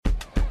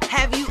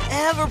Have you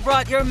ever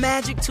brought your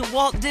magic to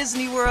Walt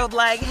Disney World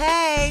like,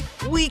 hey,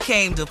 we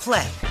came to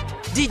play?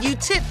 Did you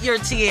tip your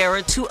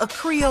tiara to a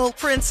Creole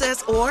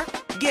princess or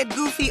get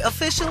goofy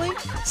officially?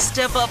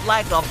 Step up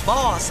like a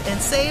boss and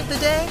save the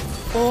day?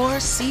 Or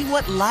see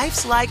what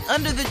life's like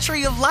under the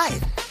tree of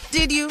life?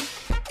 Did you?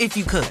 If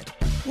you could.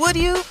 Would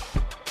you?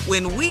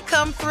 When we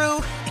come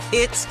through,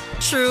 it's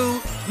true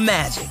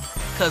magic.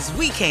 'Cause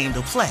we came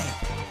to play.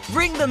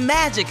 Bring the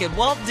magic at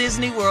Walt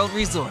Disney World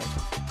Resort.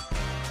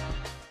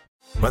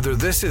 Whether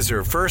this is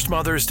her first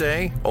Mother's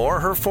Day or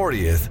her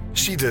 40th,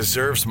 she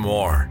deserves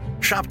more.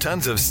 Shop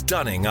tons of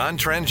stunning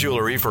on-trend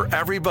jewelry for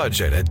every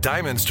budget at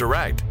Diamonds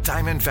Direct.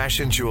 Diamond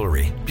fashion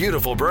jewelry,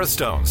 beautiful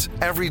birthstones,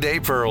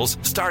 everyday pearls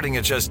starting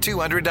at just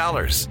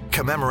 $200.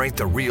 Commemorate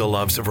the real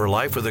loves of her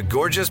life with a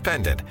gorgeous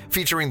pendant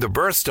featuring the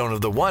birthstone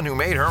of the one who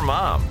made her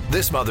mom.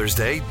 This Mother's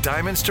Day,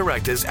 Diamonds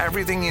Direct is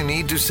everything you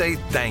need to say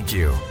thank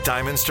you.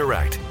 Diamonds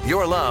Direct,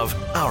 your love,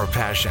 our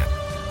passion.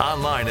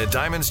 Online at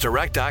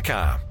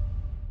diamondsdirect.com.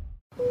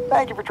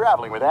 Thank you for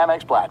traveling with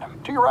Amex Platinum.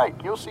 To your right,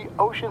 you'll see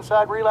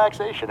oceanside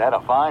relaxation at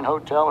a fine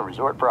hotel and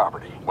resort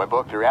property. When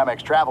booked through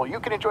Amex Travel, you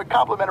can enjoy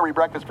complimentary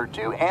breakfast for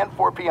 2 and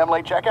 4 p.m.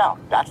 late checkout.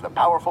 That's the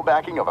powerful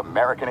backing of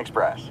American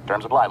Express.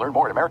 Terms apply. Learn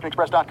more at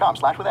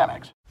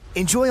americanexpress.com/withAmex.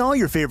 Enjoy all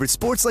your favorite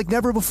sports like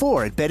never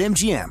before at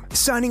BetMGM.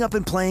 Signing up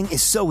and playing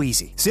is so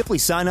easy. Simply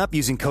sign up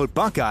using code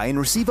Buckeye and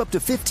receive up to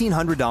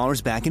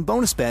 $1,500 back in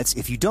bonus bets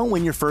if you don't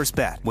win your first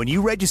bet. When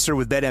you register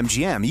with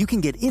BetMGM, you can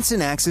get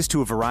instant access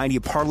to a variety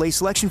of parlay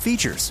selection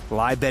features,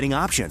 live betting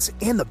options,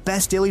 and the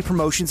best daily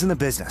promotions in the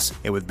business.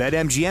 And with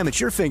BetMGM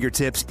at your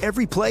fingertips,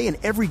 every play and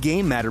every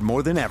game matter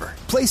more than ever.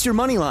 Place your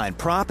moneyline,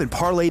 prop, and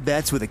parlay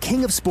bets with the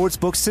king of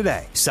sportsbooks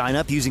today. Sign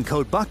up using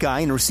code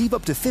Buckeye and receive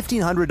up to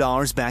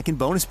 $1,500 back in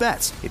bonus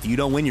bets if you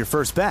don't win your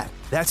first bet.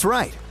 That's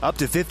right, up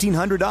to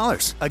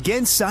 $1,500.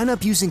 Again, sign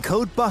up using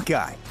code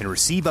Buckeye and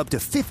receive up to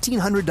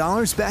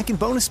 $1,500 back in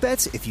bonus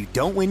bets if you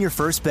don't win your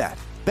first bet.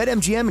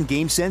 BetMGM and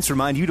GameSense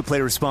remind you to play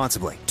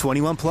responsibly.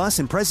 21 plus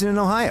and present in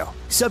Ohio.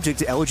 Subject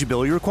to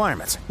eligibility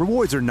requirements.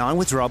 Rewards are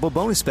non-withdrawable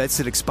bonus bets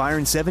that expire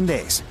in 7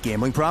 days.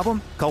 Gambling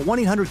problem? Call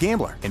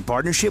 1-800-GAMBLER in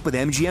partnership with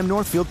MGM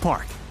Northfield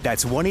Park.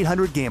 That's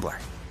 1-800-GAMBLER.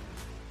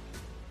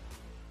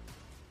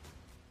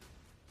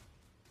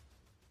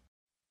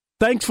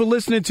 Thanks for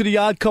listening to the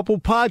Odd Couple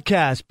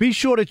podcast. Be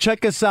sure to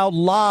check us out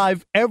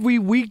live every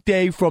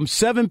weekday from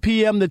 7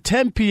 p.m. to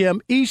 10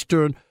 p.m.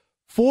 Eastern,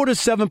 4 to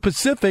 7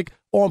 Pacific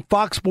on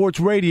Fox Sports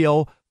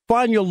Radio.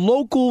 Find your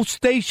local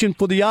station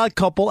for the Odd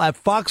Couple at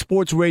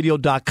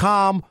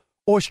foxsportsradio.com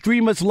or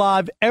stream us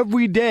live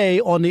every day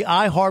on the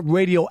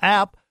iHeartRadio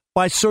app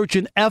by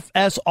searching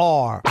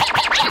FSR. Now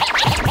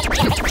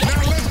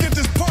let's get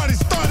this party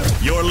started.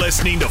 You're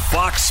listening to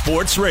Fox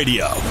Sports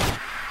Radio.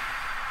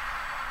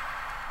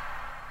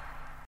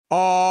 Oh,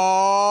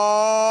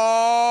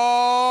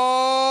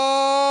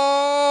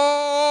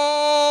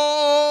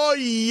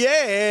 yeah.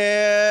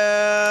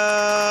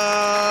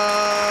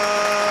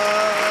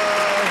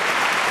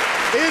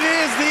 It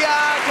is the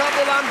Odd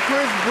Couple. I'm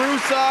Chris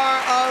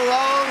Broussard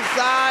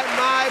alongside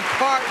my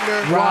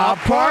partner, Rob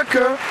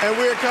Parker. And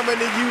we're coming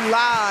to you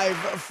live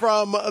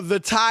from the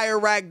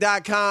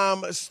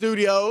TireRack.com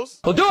studios.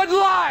 We'll do it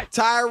live.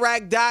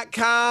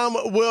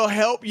 TireRack.com will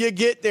help you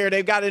get there.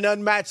 They've got an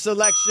unmatched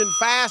selection,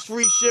 fast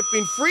free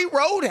shipping, free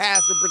road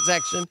hazard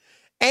protection,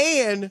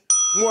 and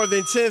more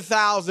than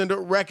 10,000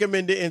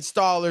 recommended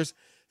installers.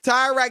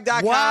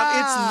 TireRack.com,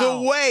 It's the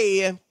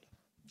way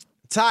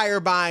tire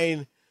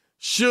buying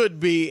should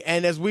be.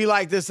 And as we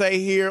like to say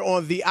here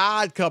on The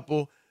Odd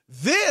Couple,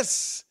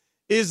 this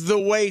is the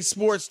way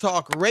sports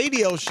talk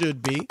radio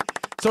should be.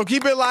 So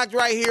keep it locked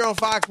right here on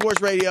Fox Sports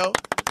Radio,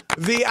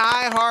 the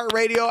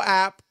iHeartRadio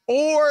app,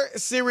 or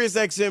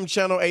SiriusXM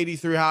Channel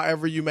 83,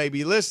 however you may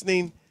be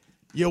listening.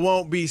 You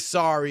won't be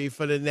sorry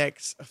for the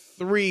next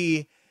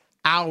 3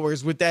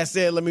 hours. With that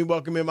said, let me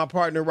welcome in my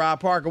partner, Rob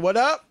Parker. What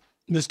up?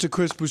 Mr.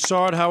 Chris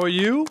Broussard, how are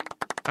you?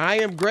 I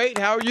am great.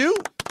 How are you?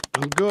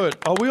 I'm good.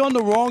 Are we on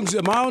the wrong?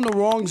 Am I on the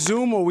wrong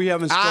Zoom, or we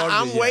haven't started?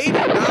 I'm yet? waiting.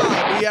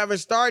 No, we haven't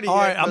started All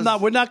yet. right, I'm not.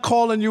 We're not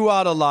calling you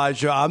out,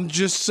 Elijah. I'm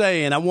just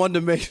saying. I wanted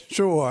to make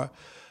sure.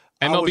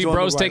 MLB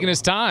Bro's taking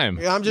his time.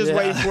 Yeah, I'm just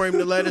waiting for him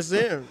to let us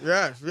in.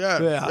 Yeah.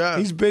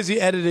 He's busy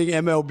editing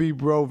MLB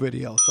Bro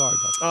video. Sorry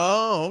about that.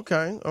 Oh,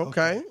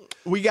 okay.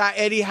 We got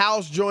Eddie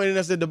House joining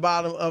us at the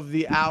bottom of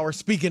the hour.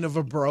 Speaking of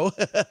a bro.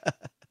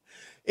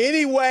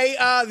 Anyway,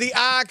 the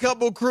Odd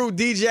Couple crew,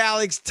 DJ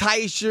Alex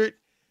Teichert,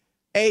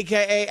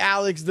 a.k.a.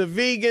 Alex the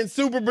Vegan,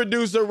 super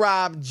producer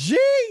Rob G,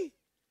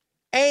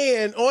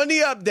 and on the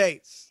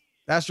updates,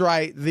 that's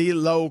right, the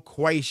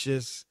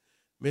loquacious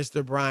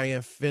Mr.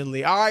 Brian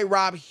Finley. All right,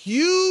 Rob,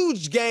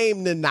 huge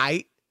game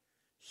tonight.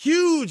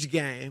 Huge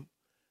game.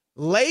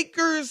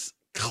 Lakers,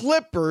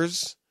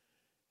 Clippers,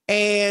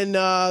 and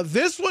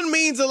this one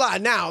means a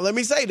lot. Now, let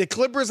me say, the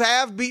Clippers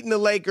have beaten the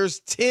Lakers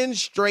 10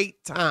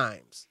 straight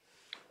times.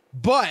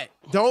 But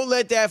don't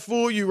let that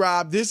fool you,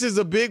 Rob. This is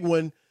a big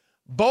one.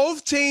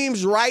 Both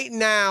teams right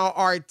now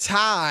are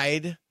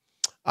tied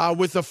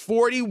with a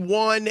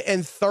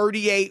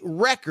 41-38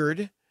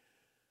 record.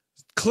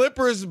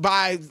 Clippers,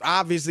 by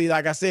obviously,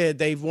 like I said,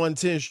 they've won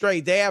 10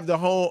 straight. They have the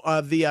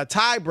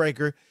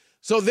tiebreaker.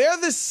 So they're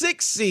the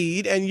 6th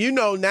seed. And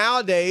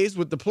nowadays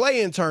with the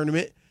play-in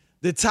tournament,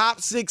 the top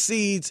 6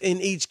 seeds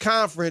in each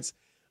conference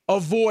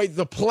avoid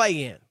the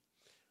play-in.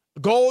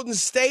 Golden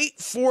State,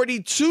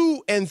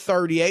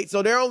 42-38.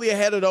 So they're only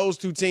ahead of those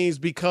two teams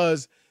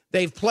because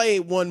they've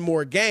played one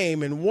more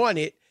game and won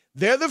it.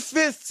 They're the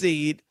 5th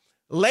seed.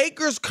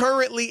 Lakers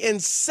currently in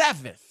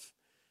 7th.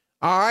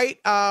 All right.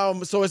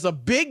 So it's a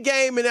big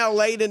game in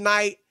LA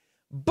tonight,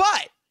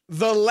 but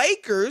the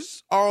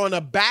Lakers are on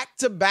a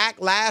back-to-back.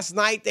 Last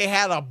night they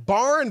had a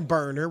barn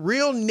burner,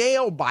 real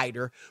nail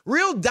biter,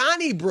 real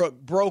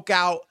Donnybrook broke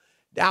out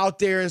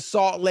there in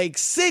Salt Lake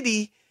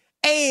City,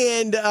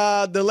 and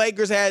the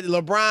Lakers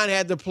LeBron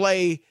had to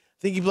play. I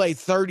think he played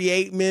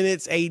 38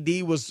 minutes.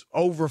 AD was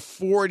over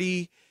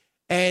 40,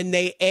 and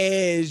they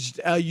edged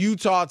a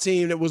Utah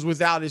team that was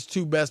without his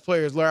 2 best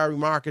players, Larry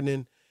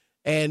Markkinen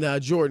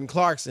and Jordan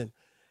Clarkson.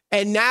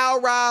 And now,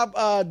 Rob,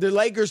 the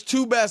Lakers'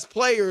 2 best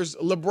players,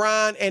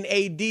 LeBron and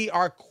AD,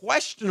 are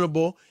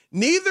questionable.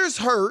 Neither's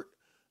hurt,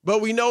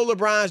 but we know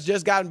LeBron's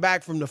just gotten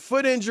back from the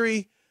foot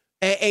injury,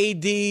 and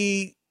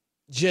AD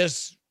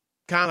just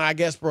kind of, I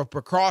guess, for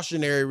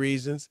precautionary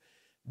reasons,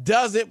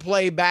 doesn't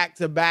play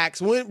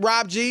back-to-backs. When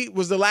Rob G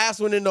was the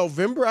last one in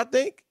November, I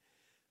think.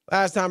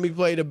 Last time he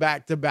played a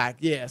back-to-back.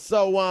 Yeah.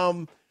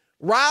 So,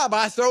 Rob,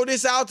 I throw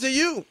this out to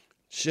you.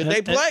 Should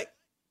they play?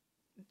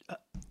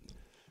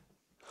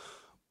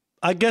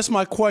 I guess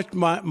my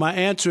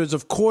answer is,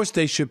 of course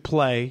they should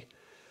play,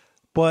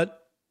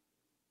 but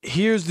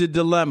here's the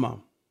dilemma.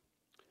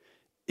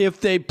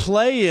 If they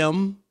play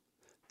him,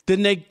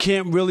 then they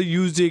can't really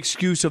use the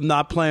excuse of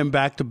not playing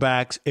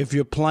back-to-backs if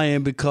you're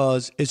playing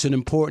because it's an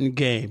important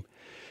game.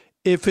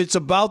 If it's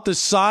about the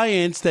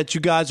science that you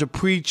guys are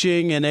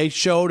preaching and they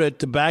show that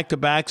the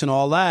back-to-backs and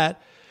all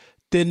that,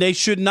 then they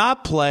should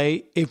not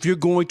play if you're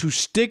going to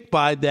stick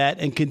by that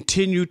and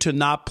continue to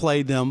not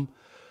play them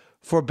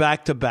for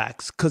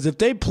back-to-backs. Because if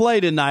they play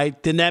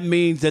tonight, then that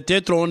means that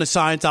they're throwing the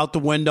science out the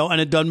window and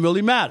it doesn't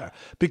really matter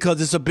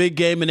because it's a big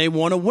game and they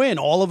want to win.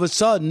 All of a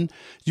sudden,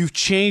 you've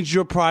changed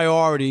your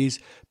priorities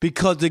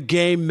because the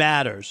game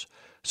matters.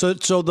 So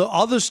the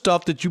other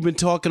stuff that you've been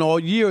talking all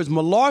year is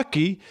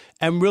malarkey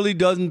and really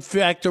doesn't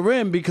factor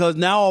in because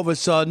now all of a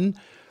sudden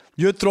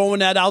you're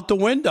throwing that out the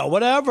window.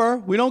 Whatever.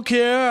 We don't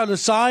care. The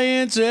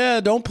science,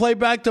 don't play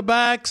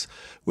back-to-backs.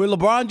 When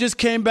LeBron just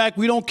came back,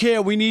 we don't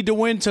care. We need to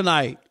win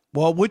tonight.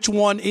 Well, which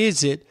one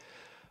is it?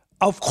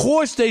 Of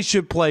course they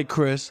should play,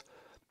 Chris,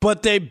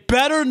 but they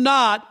better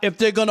not if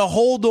they're going to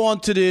hold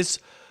on to this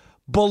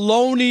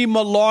baloney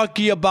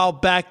malarkey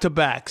about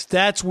back-to-backs.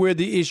 That's where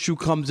the issue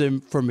comes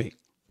in for me.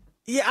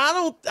 Yeah,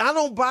 I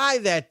don't buy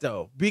that,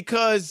 though,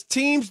 because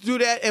teams do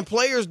that and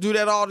players do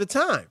that all the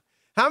time.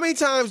 How many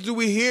times do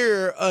we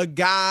hear a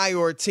guy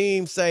or a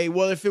team say,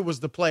 well, if it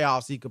was the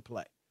playoffs, he could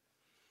play?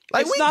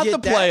 Like, it's not the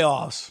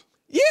playoffs.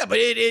 Yeah, but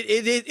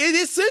it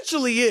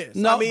essentially is.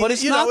 No, but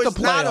it's not the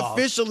playoffs. It's not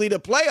officially the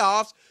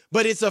playoffs,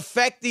 but it's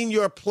affecting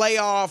your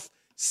playoff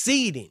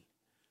seeding.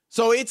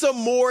 So it's a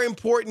more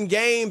important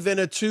game than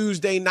a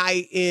Tuesday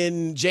night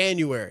in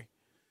January.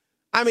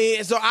 I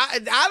mean, so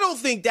I don't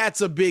think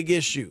that's a big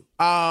issue.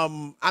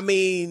 I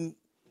mean,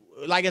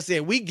 like I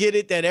said, we get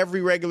it that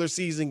every regular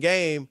season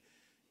game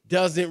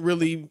doesn't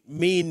really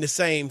mean the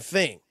same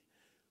thing.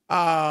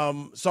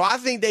 So I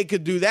think they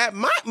could do that.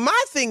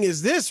 My thing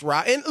is this,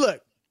 right? And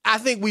look, I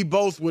think we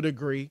both would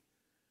agree.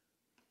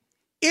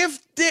 If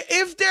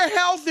their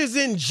health is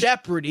in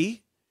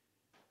jeopardy,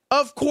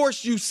 of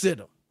course you sit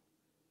them.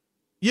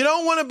 You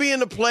don't want to be in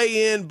the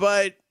play-in,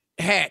 but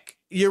heck,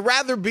 you'd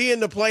rather be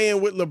in the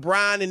play-in with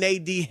LeBron and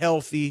AD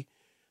healthy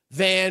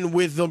than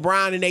with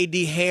LeBron and AD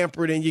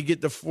hampered and you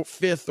get the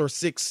 5th or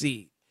 6th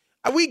seed.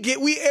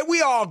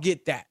 We all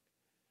get that.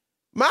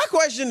 My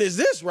question is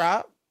this,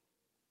 Rob.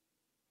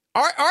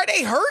 Are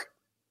they hurt?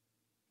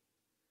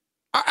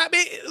 I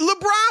mean,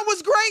 LeBron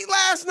was great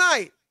last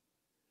night.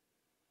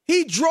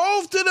 He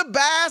drove to the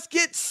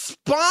basket,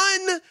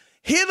 spun,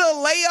 hit a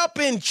layup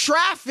in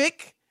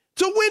traffic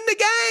to win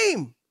the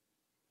game.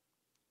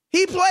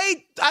 He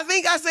played, I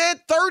think I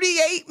said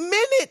 38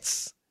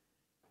 minutes.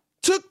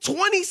 Took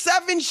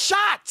 27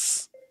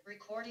 shots.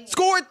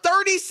 Scored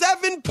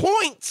 37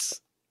 points.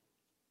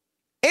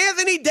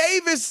 Anthony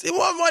Davis,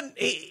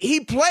 he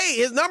played.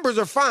 His numbers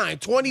are fine.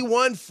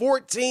 21,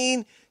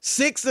 14,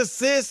 6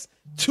 assists,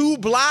 2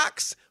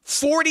 blocks,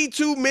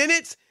 42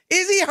 minutes.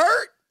 Is he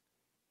hurt?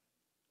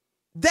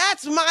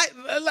 That's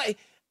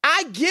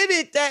I get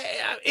it that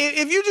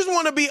if you just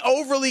want to be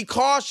overly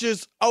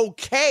cautious,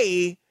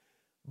 okay.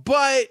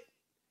 But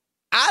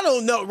I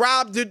don't know,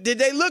 Rob, did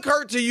they look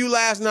hurt to you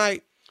last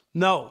night?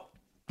 No,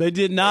 they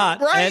did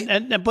not.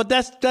 Right? But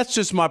that's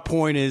just my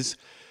point is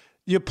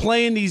you're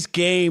playing these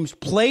games,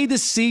 play the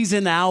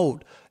season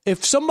out.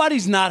 If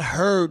somebody's not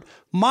hurt,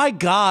 my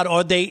God,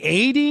 are they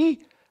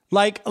 80?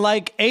 Like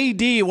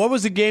AD, what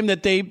was the game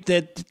that they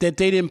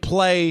didn't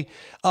play?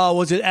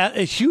 Was it at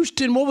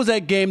Houston? What was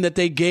that game that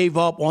they gave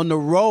up on the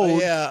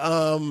road?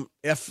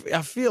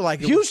 I feel like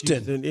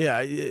Houston.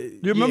 Yeah, you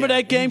remember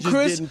that game,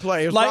 Chris? Didn't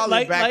play. It was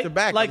probably back to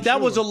back. Like that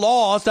was a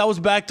loss. That was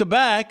back to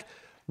back.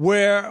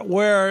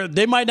 Where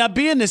they might not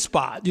be in this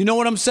spot. You know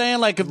what I'm saying?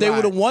 Like if they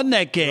would have won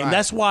that game.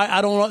 That's why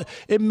I don't know.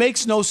 It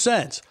makes no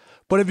sense.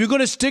 But if you're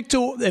going to stick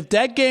to, if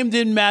that game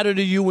didn't matter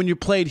to you when you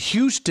played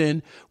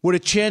Houston with a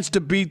chance to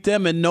beat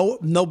them and no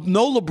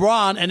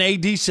LeBron and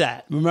AD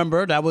sat.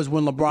 Remember, that was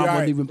when LeBron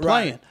wasn't even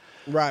playing.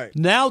 Right.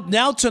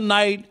 Now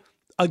tonight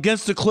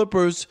against the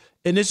Clippers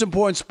in this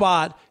important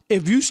spot,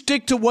 if you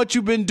stick to what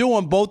you've been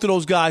doing, both of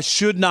those guys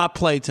should not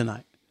play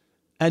tonight.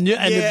 And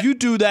if you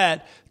do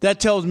that, that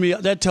tells me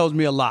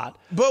a lot.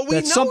 But we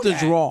know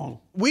something's wrong.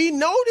 We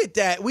noted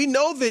that. We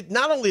know that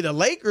not only the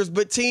Lakers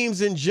but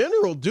teams in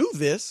general do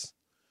this.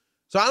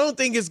 So I don't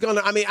think it's gonna.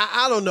 I mean,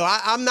 I don't know.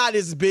 I'm not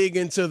as big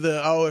into the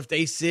if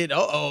they sit.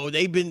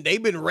 They've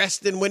been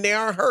resting when they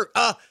aren't hurt.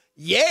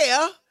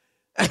 Yeah.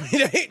 I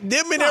mean,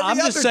 them and every I'm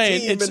just other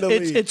saying team in the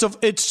league.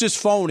 It's just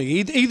phony.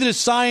 Either the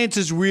science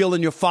is real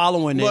and you're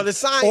following it. Well, the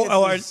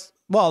science.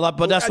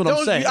 But that's what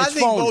I'm saying. I it's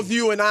think phony. both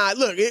you and I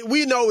look.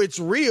 We know it's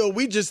real.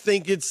 We just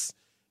think it's.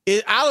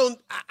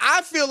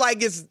 I feel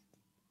like it's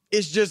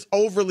just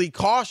overly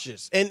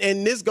cautious, and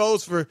this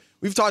goes for.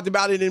 We've talked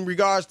about it in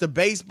regards to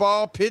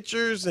baseball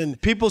pitchers and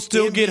people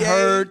still NBA. Get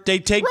hurt. They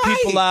take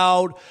people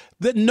out.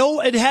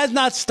 It has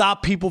not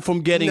stopped people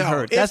from getting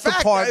hurt. That's in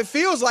fact, the part. It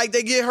feels like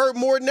they get hurt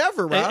more than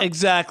ever, right?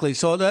 Exactly.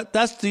 So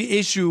that's the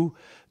issue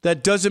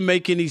that doesn't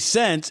make any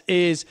sense.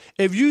 Is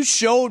if you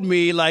showed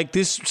me like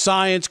this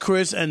science,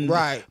 Chris, and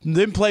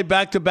then play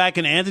back to back,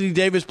 and Anthony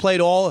Davis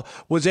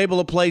was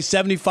able to play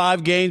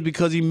 75 games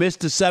because he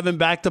missed the 7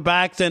 back to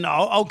backs, then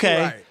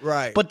okay,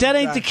 right. But that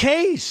ain't the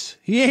case.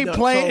 He ain't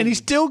playing, and he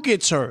still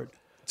gets hurt.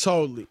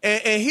 Totally.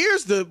 And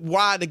here's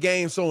why the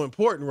game's so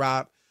important,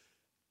 Rob.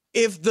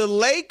 If the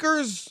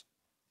Lakers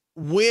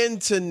win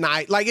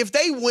tonight, like if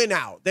they win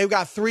out, they've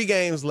got 3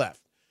 games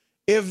left.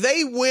 If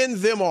they win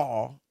them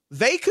all,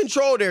 they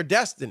control their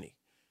destiny.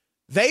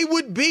 They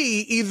would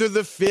be either the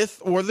 5th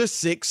or the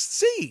 6th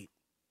seed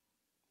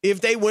if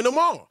they win them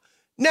all.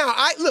 Now,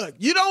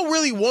 you don't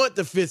really want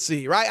the 5th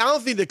seed, right? I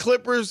don't think the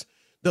Clippers,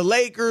 the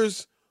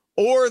Lakers,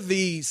 or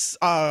the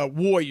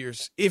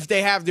Warriors, if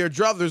they have their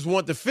druthers,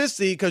 want the 5th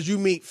seed because you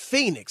meet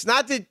Phoenix.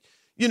 Not that,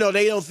 they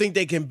don't think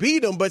they can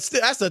beat them, but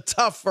still, that's a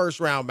tough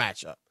first-round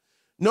matchup.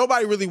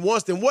 Nobody really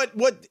wants them.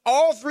 What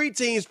all 3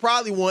 teams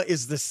probably want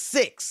is the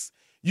 6th.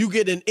 You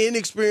get an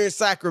inexperienced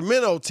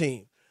Sacramento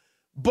team.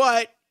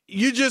 But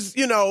you just,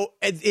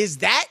 is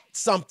that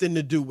something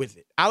to do with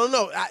it? I don't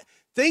know.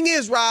 Thing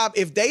is, Rob,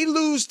 if they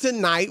lose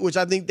tonight, which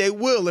I think they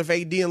will if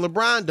AD and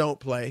LeBron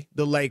don't play,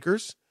 the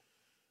Lakers,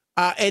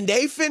 and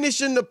they finish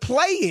in the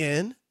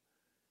play-in,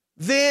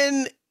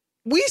 then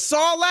we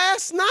saw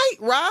last night,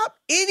 Rob,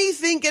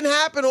 anything can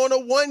happen on a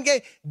 1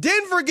 game.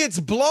 Denver gets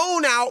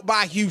blown out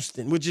by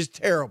Houston, which is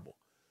terrible.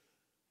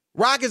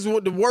 Rockets were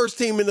the worst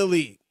team in the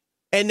league.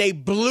 And they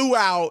blew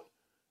out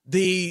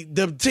the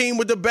team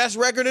with the best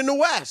record in the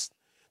West.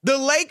 The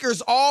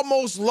Lakers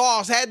almost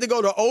lost, had to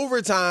go to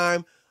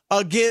overtime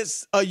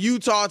against a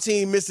Utah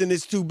team missing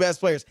its 2 best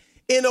players.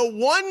 In a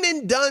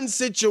one-and-done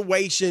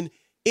situation,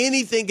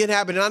 anything can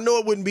happen. And I know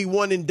it wouldn't be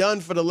one and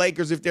done for the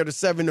Lakers if they're the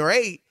 7 or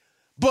 8,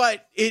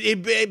 but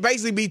it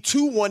basically be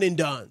 2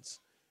 one-and-dones.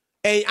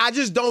 And I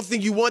just don't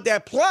think you want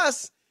that.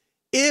 Plus,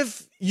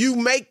 if you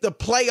make the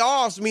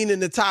playoffs, meaning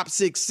the top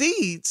 6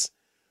 seeds,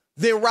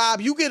 then,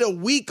 Rob, you get a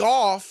week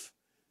off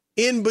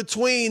in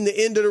between the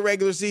end of the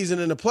regular season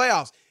and the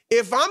playoffs.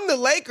 If I'm the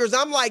Lakers,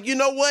 I'm like, you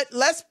know what?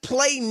 Let's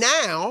play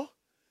now,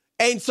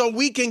 and so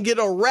we can get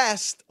a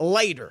rest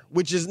later,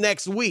 which is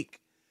next week.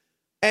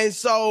 And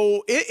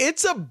so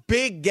it's a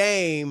big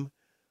game,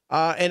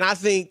 and I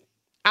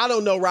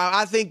don't know, Rob,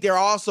 I think there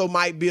also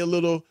might be a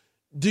little,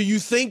 do you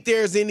think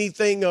there's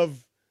anything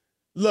of,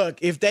 look,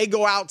 if they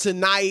go out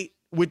tonight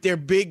with their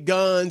big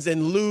guns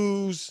and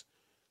lose,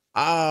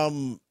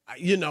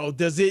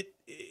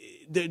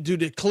 do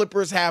the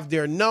Clippers have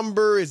their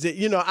number? Is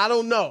it, I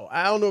don't know.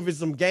 I don't know if it's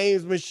some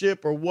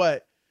gamesmanship or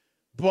what,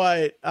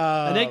 but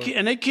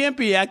and they can't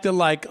be acting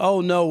like,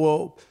 oh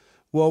no,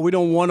 well, we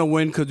don't want to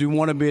win because we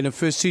want to be in the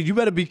 5th seed. You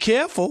better be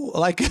careful.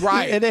 Like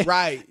right.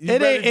 You're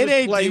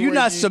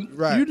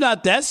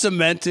not that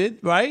cemented,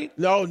 right?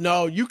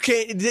 No, you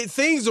can't.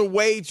 Things are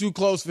way too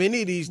close for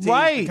any of these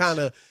teams to kind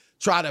of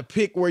try to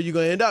pick where you're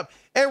going to end up.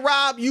 And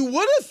Rob, you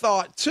would have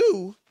thought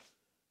too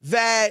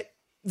that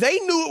they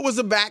knew it was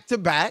a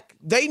back-to-back.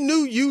 They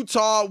knew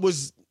Utah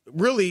was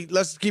really,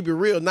 let's keep it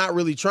real, not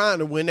really trying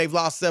to win. They've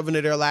lost 7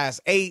 of their last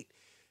 8.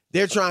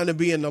 They're trying to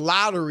be in the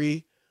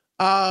lottery.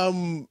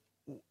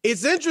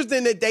 It's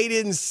interesting that they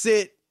didn't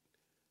sit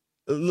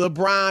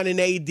LeBron and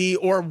AD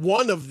or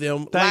one of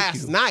them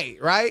last night,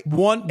 right?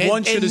 One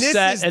should have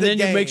sat, and then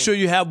you make sure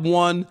you have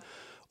one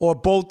or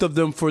both of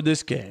them for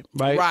this game,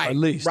 right? Right, at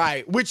least.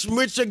 Right. Which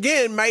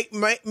again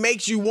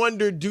makes you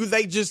wonder, do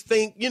they just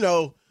think,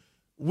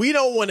 we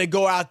don't want to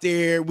go out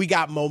there. We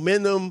got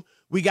momentum.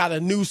 We got a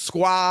new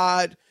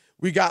squad.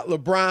 We got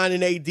LeBron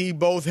and AD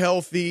both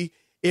healthy.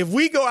 If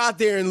we go out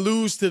there and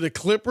lose to the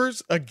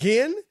Clippers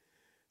again,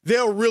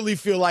 they'll really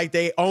feel like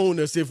they own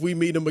us if we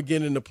meet them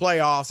again in the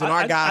playoffs, and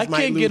our guys might lose.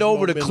 I can't get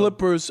over momentum. the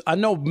Clippers. I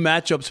know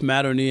matchups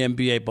matter in the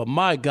NBA, but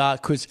my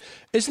God, Chris,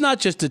 it's not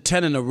just the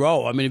 10 in a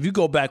row. I mean, if you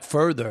go back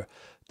further,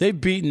 they've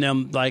beaten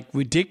them like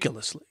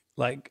ridiculously.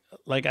 Like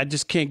I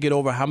just can't get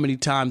over how many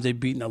times they've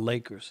beaten the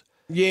Lakers.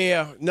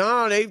 Yeah,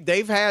 no,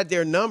 they've had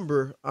their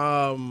number.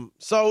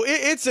 So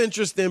it's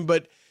interesting,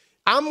 but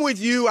I'm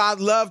with you. I'd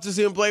love to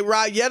see him play.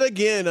 Right, yet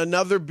again,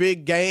 another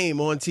big game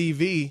on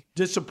TV.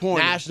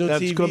 Disappointing. National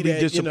That's TV. Gonna be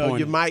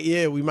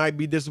disappointing. We might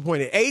be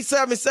disappointed.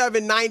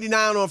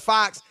 877-99 on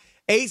Fox.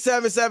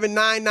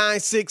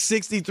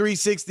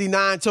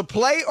 877-996-6369. To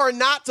play or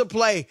not to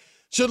play?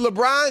 Should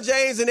LeBron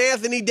James and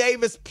Anthony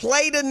Davis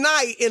play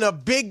tonight in a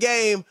big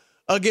game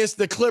against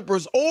the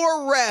Clippers,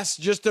 or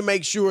rest just to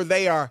make sure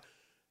they are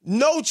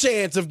no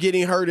chance of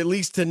getting hurt, at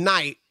least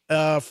tonight,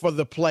 for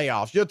the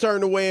playoffs? Your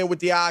turn to win with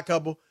the Odd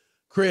Couple,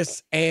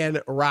 Chris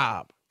and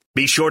Rob.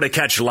 Be sure to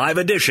catch live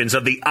editions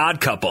of The Odd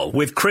Couple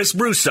with Chris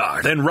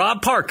Broussard and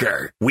Rob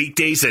Parker.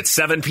 Weekdays at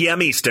 7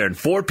 p.m. Eastern,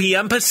 4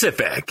 p.m.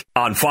 Pacific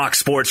on Fox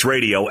Sports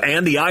Radio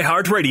and the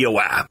iHeartRadio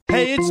app.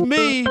 Hey, it's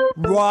me,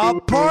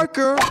 Rob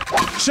Parker.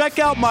 Check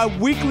out my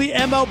weekly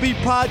MLB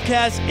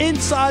podcast,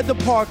 Inside the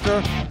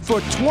Parker, for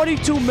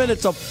 22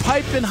 minutes of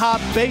piping hot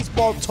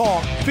baseball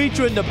talk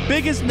featuring the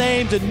biggest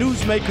names and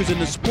newsmakers in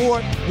the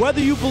sport.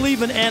 Whether you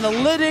believe in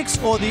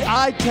analytics or the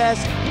eye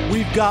test,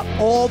 we've got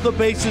all the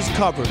bases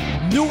covered.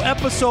 New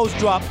episodes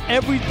drop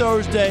every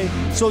Thursday,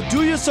 so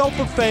do yourself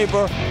a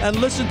favor and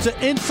listen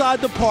to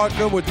Inside the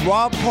Parker with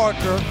Rob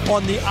Parker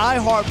on the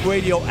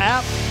iHeartRadio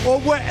app or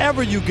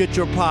wherever you get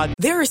your pod.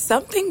 There are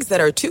some things that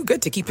are too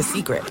good to keep a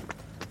secret.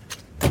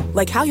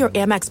 Like how your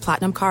Amex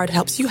Platinum card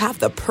helps you have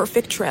the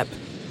perfect trip.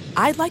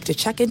 I'd like to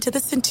check into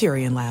the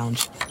Centurion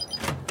Lounge.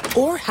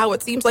 Or how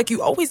it seems like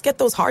you always get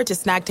those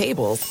hard-to-snag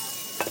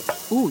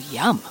tables. Ooh,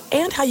 yum.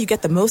 And how you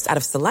get the most out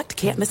of select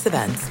can't-miss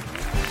events.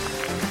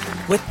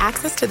 With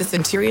access to the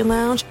Centurion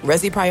Lounge,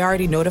 Resi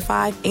Priority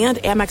Notified, and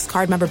Amex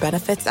card member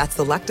benefits at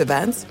select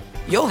events,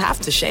 you'll have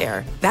to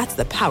share. That's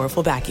the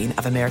powerful backing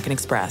of American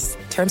Express.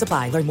 Terms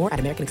apply. Learn more at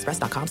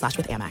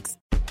americanexpress.com/withAmex.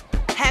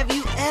 Have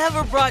you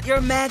ever brought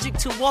your magic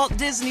to Walt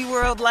Disney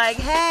World like,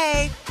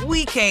 hey,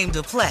 we came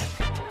to play?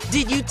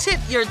 Did you tip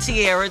your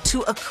tiara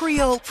to a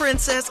Creole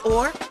princess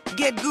or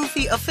get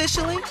goofy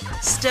officially?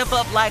 Step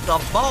up like a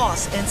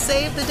boss and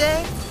save the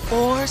day?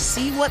 Or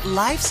see what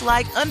life's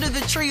like under the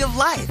tree of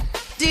life?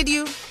 Did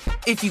you?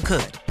 If you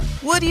could.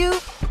 Would you?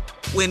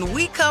 When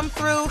we come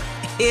through,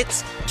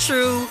 it's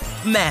true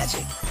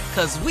magic.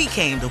 'Cause we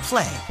came to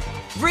play.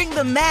 Bring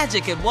the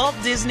magic at Walt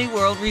Disney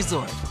World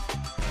Resort.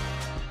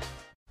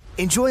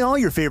 Enjoy all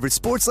your favorite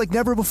sports like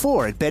never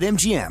before at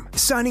BetMGM.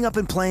 Signing up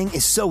and playing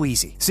is so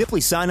easy.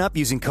 Simply sign up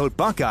using code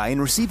Buckeye and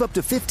receive up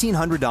to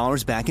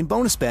 $1,500 back in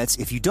bonus bets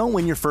if you don't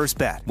win your first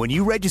bet. When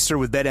you register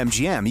with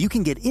BetMGM, you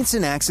can get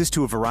instant access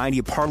to a variety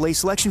of parlay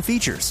selection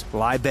features,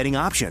 live betting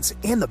options,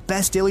 and the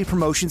best daily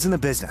promotions in the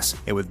business.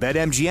 And with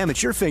BetMGM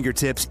at your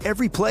fingertips,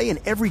 every play and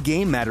every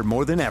game matter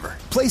more than ever.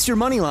 Place your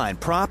moneyline,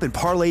 prop, and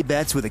parlay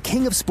bets with the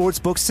king of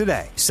sportsbooks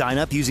today. Sign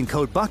up using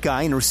code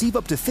Buckeye and receive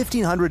up to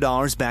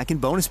 $1,500 back in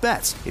bonus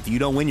bets if you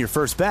don't win your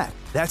first bet.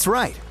 That's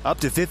right, up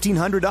to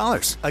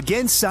 $1,500.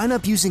 Again, sign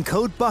up using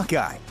code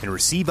Buckeye and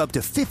receive up to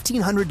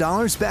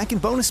 $1,500 back in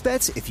bonus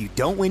bets if you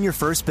don't win your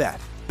first bet.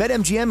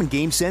 BetMGM and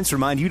GameSense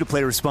remind you to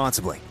play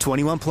responsibly.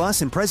 21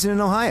 plus and present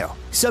in Ohio.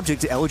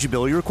 Subject to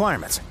eligibility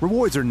requirements.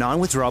 Rewards are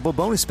non-withdrawable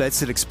bonus bets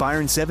that expire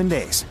in 7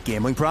 days.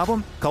 Gambling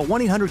problem? Call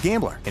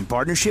 1-800-GAMBLER in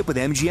partnership with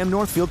MGM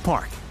Northfield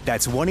Park.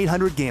 That's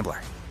 1-800-GAMBLER.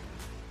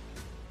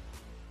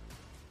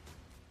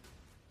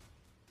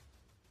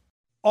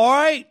 All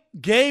right,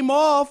 game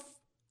off.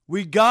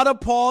 We got to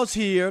pause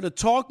here to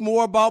talk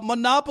more about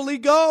Monopoly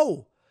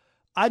Go.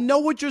 I know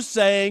what you're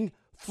saying.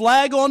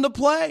 Flag on the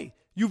play.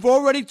 You've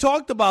already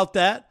talked about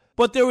that,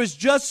 but there is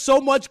just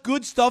so much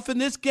good stuff in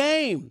this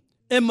game.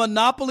 In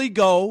Monopoly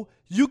Go,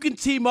 you can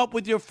team up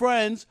with your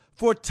friends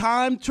for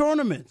timed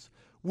tournaments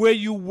where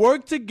you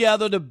work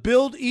together to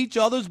build each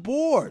other's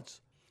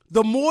boards.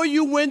 The more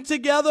you win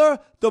together,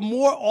 the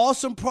more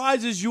awesome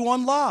prizes you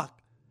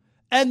unlock.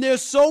 And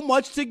there's so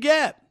much to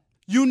get.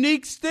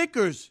 Unique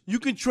stickers you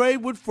can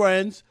trade with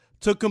friends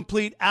to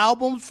complete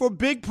albums for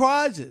big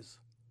prizes.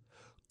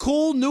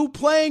 Cool new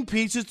playing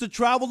pieces to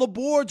travel the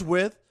boards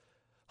with.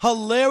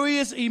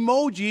 Hilarious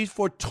emojis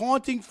for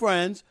taunting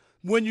friends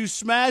when you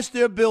smash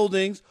their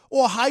buildings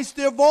or heist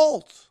their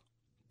vaults.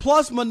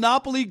 Plus,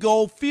 Monopoly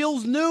Go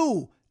feels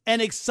new and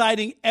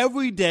exciting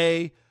every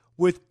day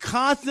with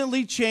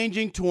constantly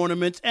changing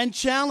tournaments and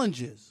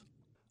challenges.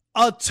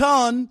 A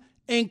ton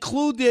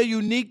include their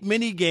unique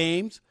mini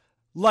games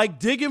like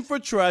digging for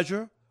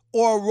treasure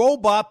or a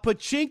robot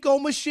pachinko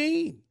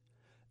machine.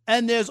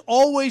 And there's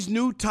always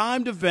new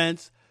timed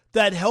events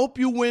that help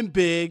you win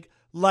big,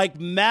 like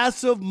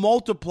massive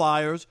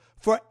multipliers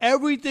for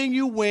everything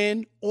you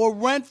win or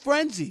rent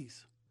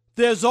frenzies.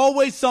 There's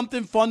always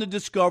something fun to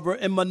discover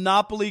in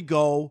Monopoly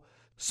Go.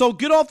 So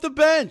get off the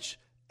bench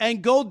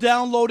and go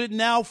download it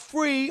now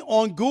free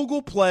on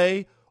Google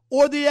Play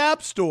or the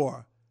App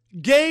Store.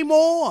 Game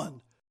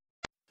on.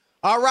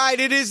 All right,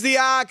 it is the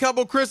Odd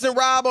Couple, Chris and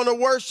Rob on a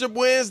Worship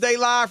Wednesday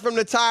live from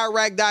the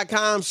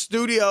TireRack.com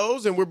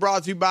studios, and we're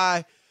brought to you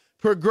by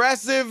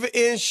Progressive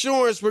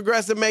Insurance.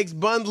 Progressive makes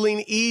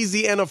bundling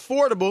easy and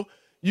affordable.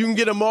 You can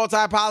get a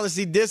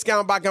multi-policy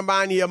discount by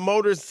combining your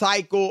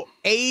motorcycle,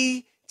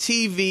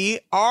 ATV,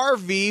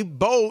 RV,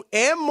 boat,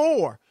 and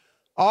more.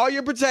 All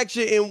your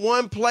protection in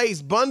one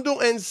place. Bundle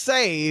and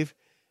save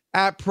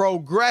at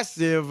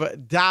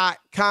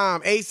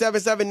Progressive.com.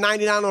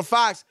 877-99 on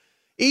Fox.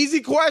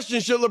 Easy question.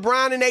 Should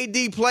LeBron and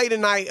AD play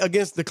tonight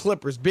against the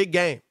Clippers? Big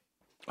game.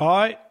 All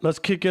right, let's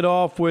kick it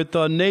off with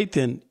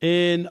Nathan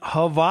in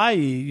Hawaii.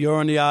 You're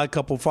on the Odd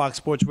Couple, Fox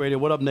Sports Radio.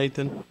 What up,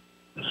 Nathan?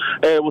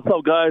 Hey, what's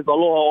up, guys?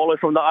 Aloha, all the way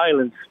from the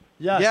islands.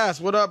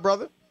 Yes, what up,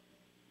 brother?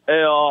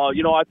 Hey,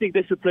 I think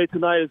they should play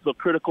tonight. It's a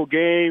critical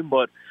game,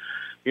 but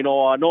I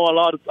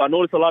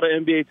notice a lot of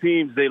NBA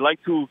teams, they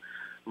like to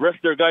rest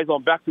their guys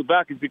on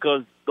back-to-back is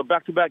because the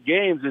back-to-back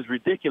games is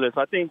ridiculous.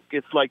 I think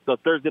it's like the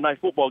Thursday night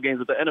football games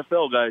with the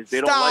NFL guys.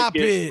 They don't like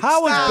it.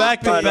 How is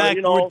back-to-back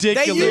ridiculous?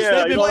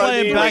 They've been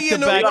playing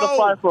back-to-back. You got to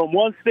fly from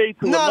one state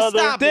to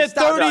another. They're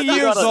 30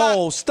 years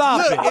old.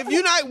 Stop Look, it. if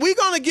you're not, we're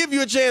going to give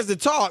you a chance to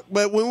talk,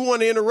 but when we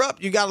want to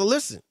interrupt, you got to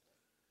listen.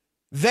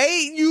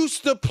 They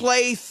used to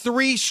play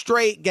 3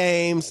 straight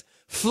games,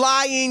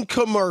 flying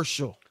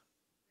commercial.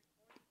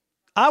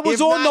 I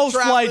was on those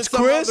flights,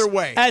 Chris,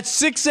 at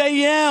 6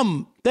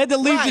 a.m. They had to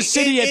leave the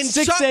city at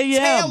 6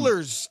 a.m.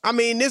 Taylor's. I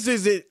mean, this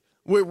isn't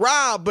with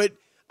Rob, but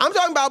I'm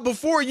talking about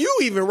before you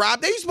even,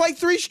 Rob. They used to play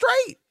 3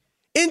 straight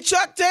in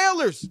Chuck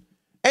Taylor's.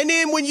 And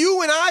then when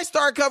you and I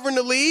start covering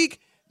the league,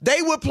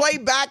 they would play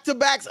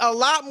back-to-backs a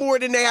lot more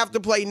than they have to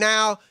play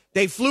now.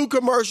 They flew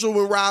commercial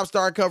when Rob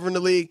started covering the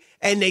league,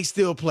 and they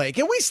still play.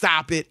 Can we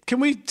stop it? Can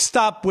we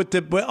stop with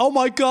the – oh,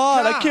 my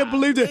God, I can't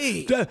believe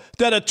that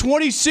a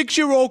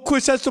 26-year-old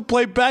Chris has to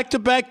play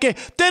back-to-back games.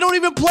 They don't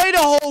even play the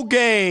whole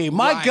game.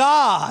 My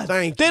God.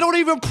 They don't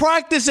even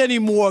practice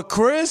anymore,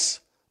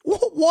 Chris.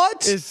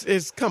 What?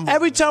 Come on.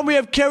 Every time we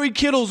have Kerry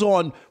Kittles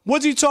on,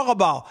 what's he talking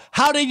about?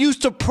 How they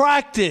used to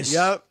practice.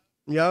 Yep.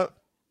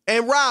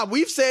 And, Rob,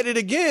 we've said it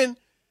again.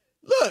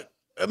 Look.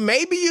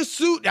 Maybe you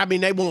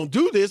they won't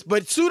do this,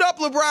 but suit up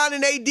LeBron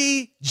and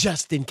AD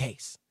just in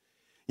case.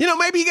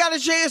 Maybe you got a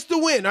chance to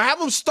win or have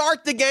them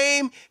start the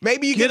game.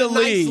 Maybe you get a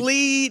nice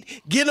lead,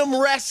 get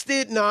them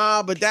rested.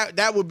 Nah, but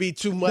that would be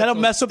too much. That'll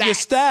mess up your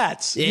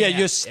stats. Yeah,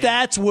 your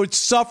stats would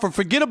suffer.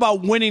 Forget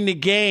about winning the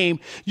game.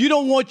 You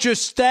don't want your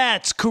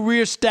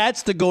career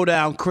stats to go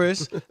down,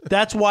 Chris.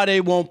 That's why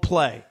they won't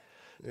play.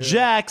 Yeah.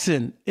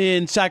 Jackson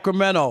in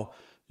Sacramento,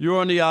 you're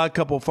on the Odd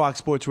Couple, Fox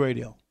Sports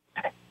Radio.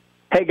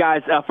 Hey,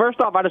 guys. First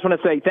off, I just want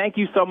to say thank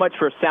you so much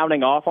for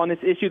sounding off on this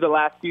issue the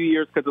last few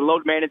years because the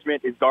load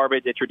management is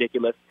garbage. It's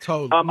ridiculous.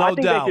 Totally. I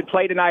think they should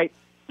play tonight.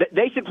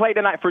 They should play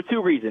tonight for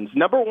 2 reasons.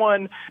 Number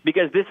one,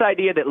 because this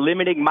idea that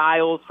limiting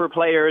miles for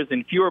players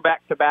and fewer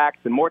back-to-backs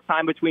and more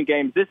time between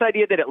games, this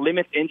idea that it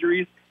limits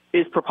injuries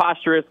is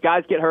preposterous.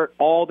 Guys get hurt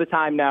all the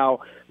time now.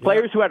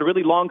 Players who had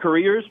really long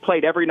careers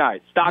played every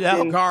night.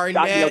 Stockton,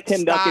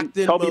 Tim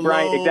Duncan, Kobe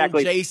Bryant,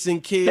 exactly. Jason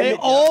Kidd. They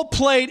all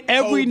played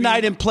every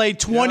night and played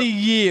 20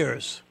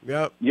 years.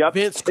 Yep.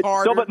 Vince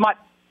Carter.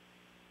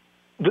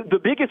 The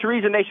biggest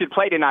reason they should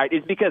play tonight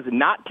is because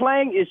not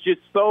playing is just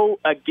so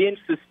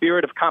against the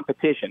spirit of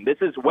competition. This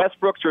is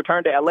Westbrook's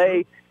return to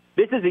L.A.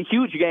 This is a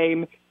huge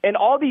game, and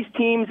all these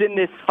teams in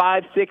this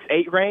 5, 6,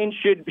 8 range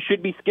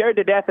should be scared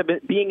to death of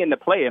it being in the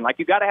play-in. Like,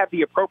 you got to have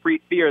the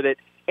appropriate fear that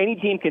any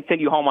team can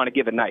send you home on a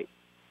given night.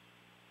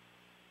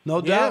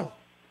 No doubt.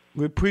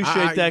 We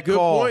appreciate that good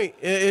call. Good point.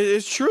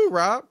 It's true,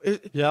 Rob.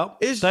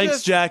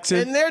 Thanks, Jackson.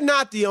 And they're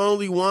not the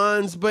only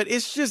ones, but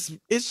it's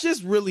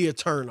just really a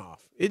turnoff.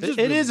 It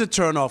is a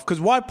turnoff because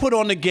why put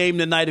on the game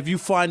tonight if you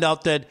find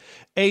out that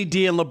AD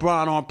and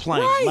LeBron aren't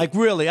playing? Right. Like,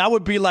 really, I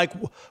would be like,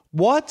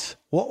 what?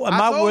 Am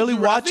I really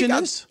watching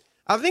this?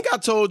 I think I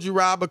told you,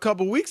 Rob, a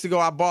couple weeks ago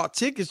I bought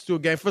tickets to a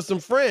game for some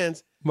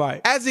friends.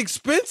 Right. As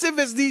expensive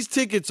as these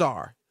tickets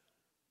are,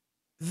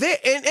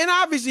 and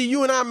obviously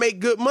you and I make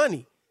good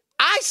money,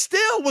 I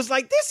still was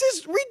like, this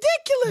is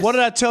ridiculous. What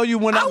did I tell you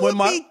when I would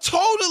be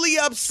totally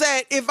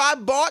upset if I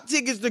bought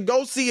tickets to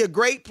go see a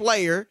great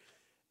player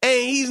and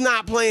he's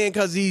not playing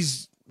because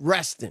he's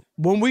resting.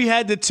 When we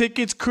had the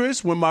tickets,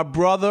 Chris, when my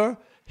brother,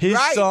 his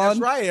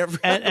son,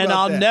 and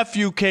our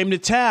nephew came to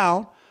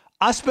town,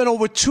 I spent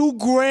over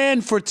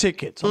 $2,000 for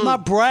tickets. I'm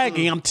not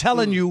bragging. I'm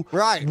telling you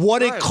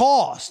what it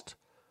cost.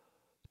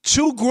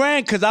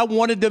 $2,000 because I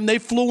wanted them. They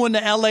flew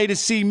into L.A. to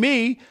see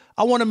me.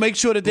 I want to make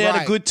sure that they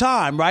had a good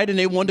time, right? And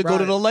they wanted to go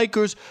to the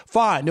Lakers.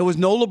 Fine. There was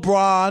no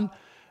LeBron.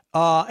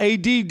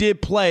 AD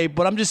did play,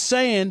 but I'm just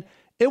saying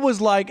it was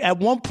like at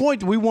one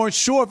point we weren't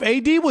sure if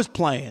AD was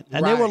playing.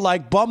 And they were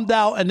like bummed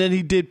out, and then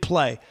he did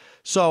play.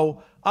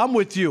 So I'm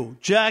with you.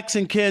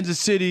 Jackson, Kansas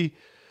City,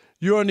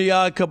 you're on the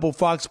Odd Couple,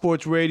 Fox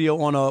Sports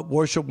Radio on a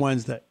Worship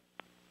Wednesday.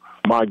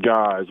 my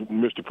guys.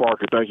 Mr.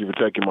 Parker, thank you for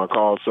taking my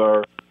call,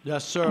 sir.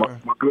 Yes, sir.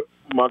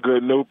 My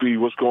good Noopy,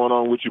 what's going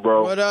on with you,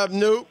 bro? What up,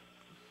 Noop?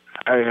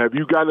 Hey, have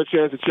you gotten a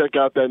chance to check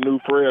out that new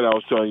Fred I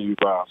was telling you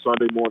about,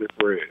 Sunday Morning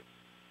Fred?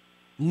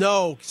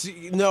 No.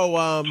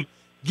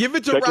 Give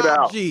it to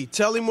Rob G.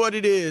 Tell him what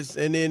it is,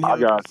 and then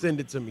he'll send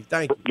it to me.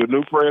 Thank you. The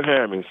new Fred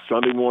Hammond,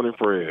 Sunday Morning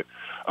Fred.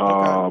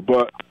 Okay.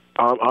 But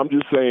I'm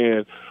just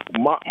saying,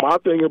 my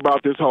thing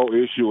about this whole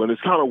issue, and it's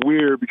kind of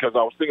weird because I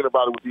was thinking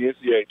about it with the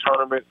NCAA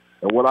tournament,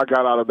 and what I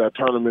got out of that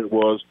tournament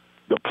was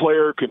the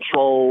player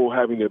control,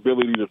 having the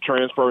ability to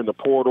transfer in the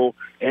portal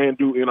and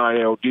do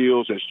NIL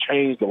deals has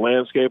changed the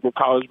landscape of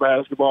college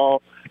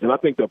basketball. And I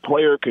think the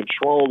player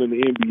control in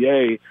the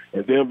NBA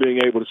and them being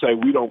able to say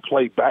we don't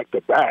play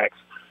back-to-backs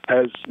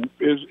is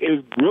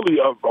really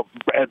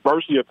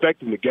adversely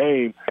affecting the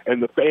game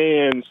and the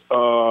fans'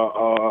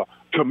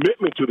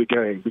 commitment to the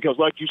game. Because,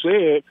 like you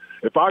said,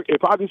 if I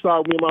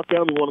decide me and my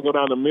family want to go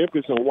down to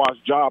Memphis and watch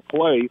Ja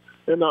play,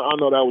 and I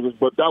know that was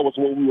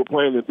what we were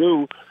planning to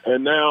do.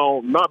 And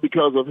now, not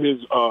because of his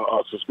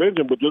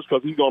suspension, but just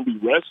because he's going to be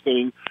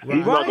resting,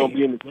 he's not going to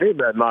be in the game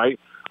that night.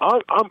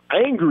 I'm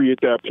angry at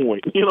that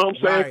point. You know what I'm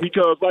saying? Right.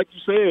 Because, like you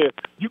said,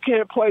 you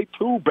can't play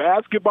 2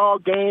 basketball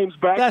games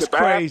back to back. That's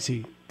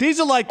crazy. These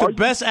are like the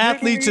best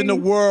athletes in the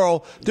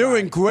world. They're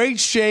in great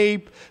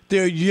shape.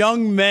 They're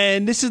young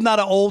men. This is not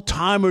an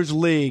old-timers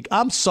league.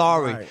 I'm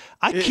sorry. Right.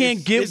 I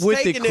can't get it's with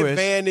it, taking Chris.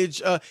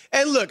 Advantage.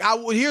 And look,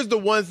 here's the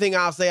one thing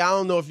I'll say. I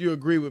don't know if you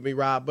agree with me,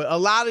 Rob, but a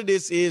lot of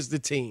this is the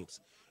teams.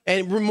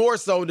 And more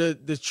so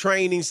the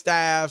training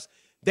staffs.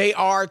 They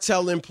are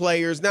telling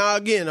players. Now,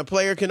 again, a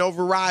player can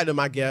override them,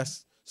 I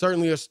guess.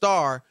 Certainly a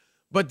star.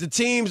 But the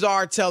teams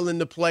are telling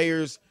the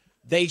players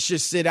they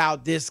should sit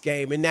out this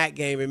game and that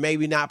game and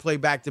maybe not play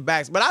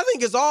back-to-backs. But I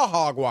think it's all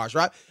hogwash,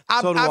 right?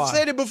 I've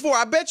said it before.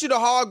 I bet you the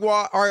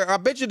hogwash, or I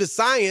bet you the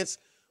science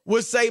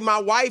would say my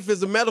wife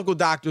is a medical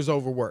doctor's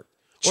overworked.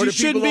 She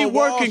shouldn't be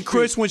working,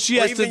 Chris, when she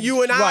has to. Even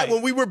you and I,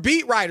 when we were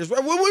beat writers.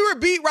 When we were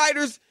beat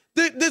writers,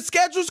 the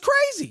schedule's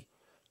crazy.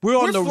 We're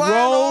on the road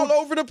all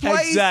over the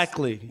place.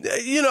 Exactly.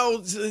 You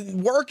know,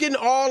 working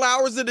all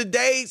hours of the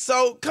day.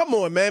 So come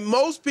on, man.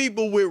 Most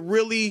people with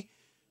really,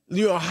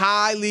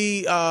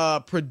 highly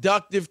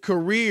productive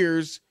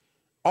careers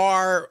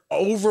are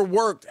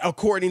overworked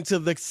according to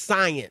the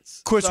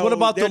science. Chris, what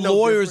about the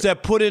lawyers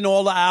that put in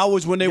all the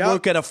hours when they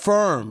work at a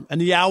firm and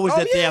the hours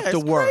that they have to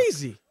work?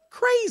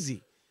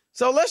 Crazy.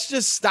 So let's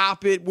just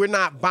stop it. We're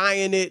not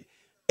buying it,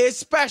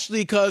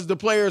 especially because the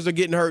players are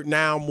getting hurt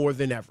now more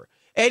than ever.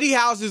 Eddie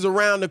House is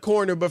around the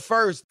corner, but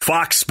first.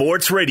 Fox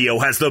Sports Radio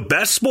has the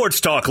best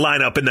sports talk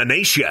lineup in the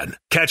nation.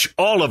 Catch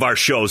all of our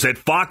shows at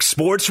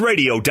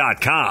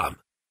foxsportsradio.com.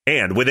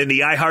 And within the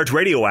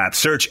iHeartRadio app,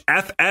 search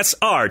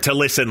FSR to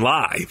listen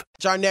live.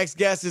 Our next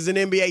guest is an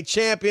NBA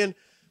champion,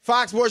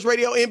 Fox Sports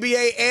Radio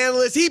NBA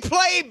analyst. He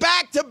played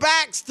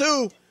back-to-backs,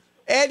 too.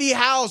 Eddie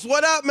House.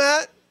 What up,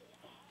 man?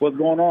 What's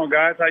going on,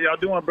 guys? How y'all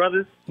doing,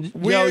 brothers? Yo.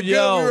 We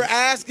were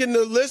asking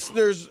the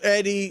listeners,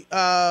 Eddie,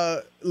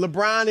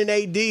 LeBron and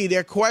AD,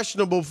 they're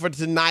questionable for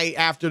tonight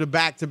after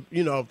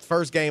the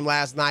first game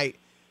last night.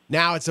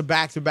 Now it's a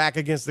back-to-back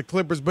against the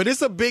Clippers. But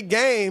it's a big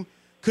game.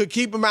 Could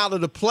keep them out of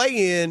the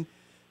play-in.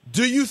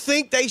 Do you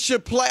think they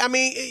should play? I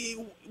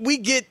mean, we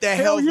get that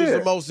health is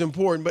the most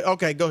important. But,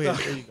 okay, go ahead.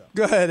 There you go.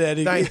 Go ahead,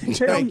 Eddie. Thank you.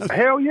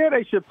 Hell yeah,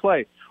 they should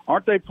play.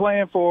 Aren't they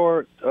playing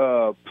for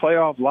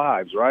playoff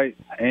lives, right?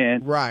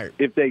 And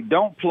if they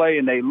don't play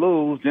and they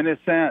lose, then it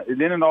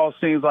all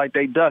seems like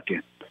they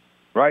ducking,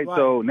 right?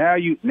 So now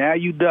you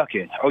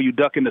ducking. Oh, you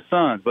ducking the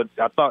Suns, but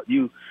I thought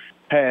you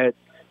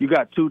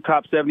got 2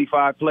 top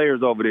 75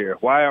 players over there.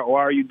 Why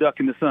are you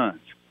ducking the Suns?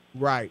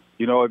 Right.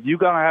 If you're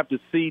gonna have to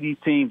see these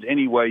teams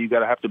anyway, you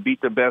gotta have to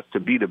beat the best to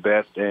be the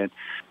best. And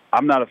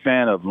I'm not a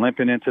fan of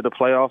limping into the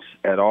playoffs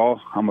at all.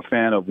 I'm a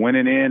fan of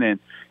winning in, and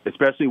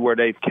especially where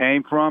they've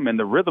came from and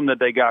the rhythm that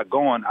they got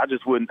going. I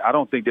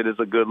don't think that it's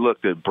a good look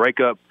to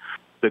break up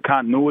the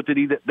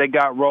continuity that they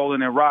got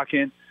rolling and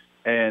rocking.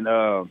 And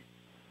I'm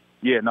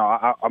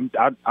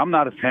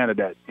not a fan of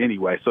that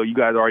anyway. So you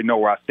guys already know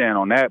where I stand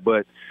on that.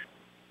 But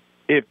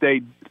if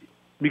they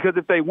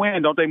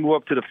win, don't they move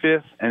up to the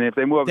 5th? And if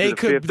they move up to the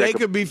 5th, they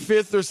could be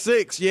 5th or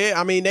 6th. Yeah,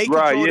 I mean they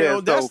control their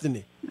own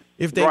destiny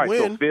if they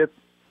win.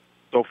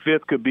 So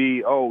 5th could be,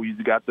 you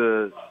got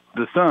the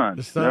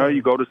Suns.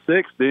 You go to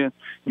 6th, then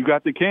you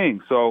got the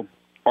Kings. So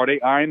are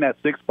they eyeing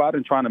that 6th spot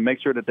and trying to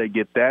make sure that they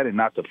get that and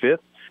not the 5th?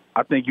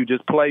 I think you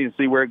just play and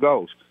see where it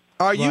goes.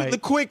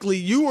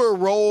 You were a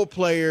role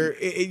player.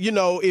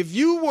 If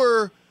you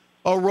were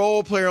a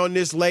role player on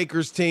this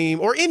Lakers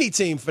team or any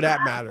team for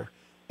that matter,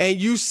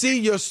 and you see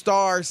your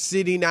stars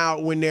sitting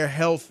out when they're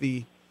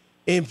healthy,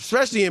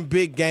 especially in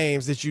big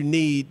games that you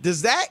need,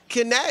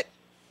 can that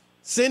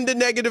send a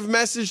negative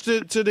message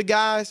to the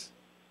guys?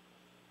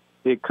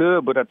 It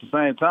could, but at the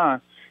same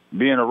time,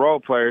 being a role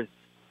player,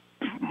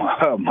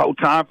 more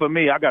time for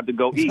me. I got to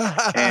go eat.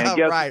 And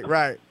guess,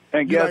 right.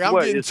 And guess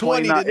what? It's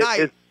 29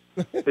 tonight.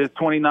 It's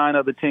 29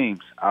 other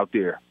teams out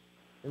there.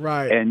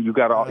 Right. And you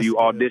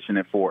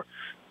auditioning for it.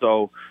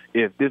 So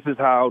if this is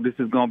how this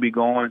is going to be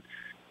going,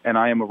 and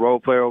I am a role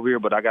player over here,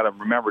 but I got to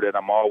remember that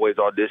I'm always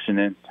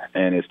auditioning,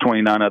 and it's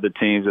 29 other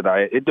teams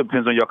that it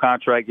depends on your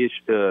contract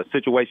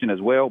situation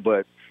as well,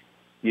 but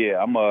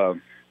yeah,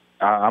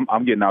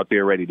 I'm getting out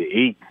there ready to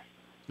eat.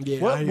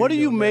 Yeah, what do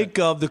you make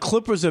of the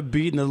Clippers have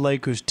beaten the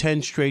Lakers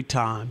 10 straight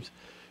times?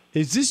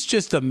 Is this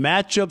just a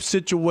matchup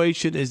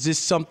situation? Is this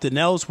something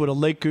else where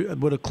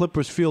the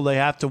Clippers feel they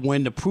have to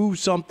win to prove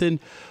something?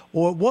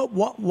 Or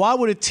why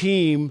would a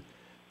team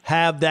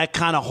have that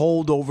kind of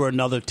hold over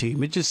another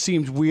team? It just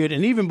seems weird.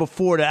 And even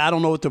before that, I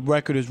don't know what the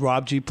record is.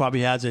 Rob G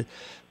probably has it.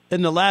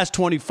 In the last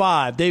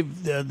 25,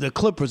 the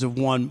Clippers have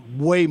won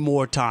way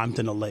more times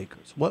than the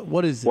Lakers.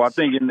 What is this? Well, I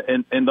think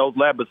in those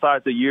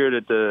besides the year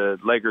that the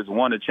Lakers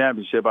won the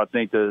championship, I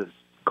think the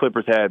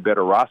Clippers had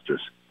better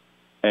rosters.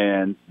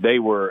 And they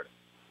were,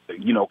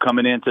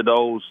 coming into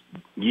those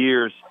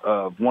years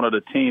of one of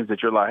the teams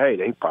that you're like, hey,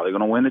 they're probably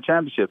going to win the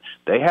championship.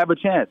 They have a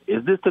chance.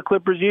 Is this the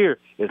Clippers' year?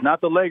 It's not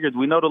the Lakers.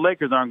 We know the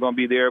Lakers aren't going to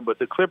be there, but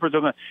the Clippers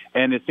are going to.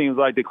 And it seems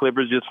like the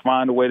Clippers just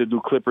find a way to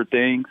do Clipper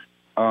things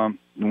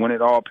when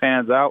it all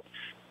pans out.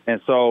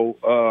 And so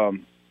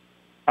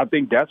I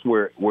think that's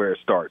where it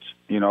starts.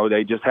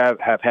 They just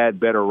have had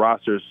better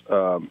rosters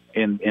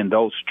in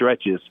those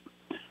stretches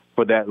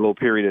for that little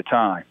period of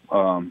time.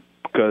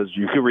 Because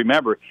you can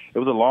remember, it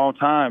was a long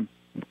time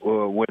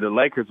when the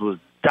Lakers was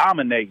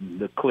dominating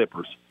the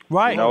Clippers.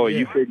 Right.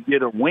 You could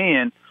get a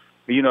win.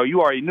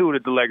 You already knew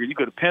that the Lakers, you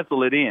could have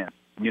penciled it in,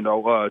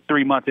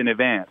 3 months in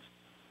advance.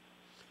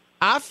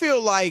 I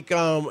feel like,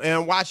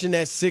 and watching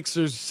that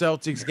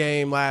Sixers-Celtics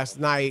game last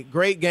night,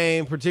 great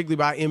game, particularly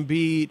by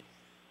Embiid.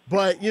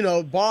 But,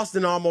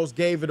 Boston almost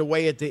gave it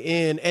away at the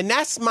end. And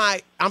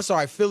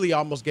Philly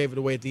almost gave it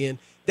away at the end.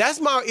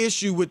 That's my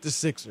issue with the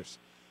Sixers.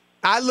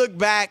 I look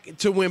back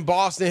to when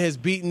Boston has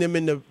beaten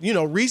them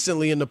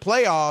recently in the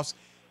playoffs.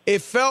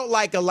 It felt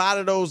like a lot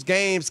of those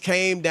games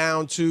came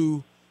down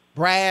to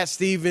Brad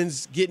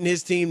Stevens getting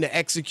his team to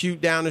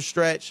execute down the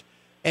stretch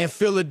and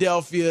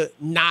Philadelphia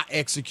not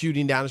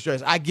executing down the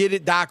stretch. I get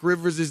it. Doc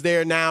Rivers is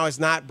there now. It's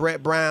not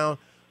Brett Brown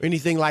or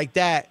anything like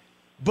that.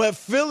 But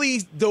Philly,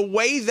 the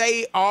way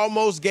they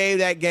almost gave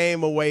that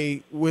game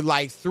away with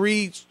like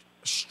 3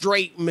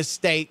 straight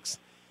mistakes,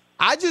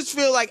 I just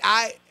feel like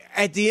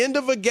at the end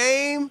of a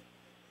game,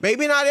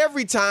 maybe not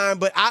every time,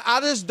 but I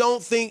just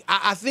don't think –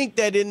 I think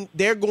that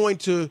they're going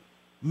to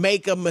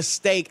make a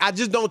mistake. I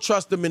just don't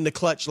trust them in the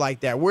clutch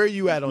like that. Where are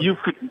you at on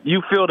that?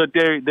 You feel that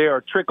they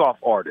are trick-off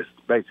artists,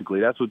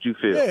 basically. That's what you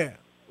feel.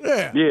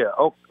 Yeah.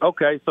 Yeah,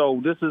 okay,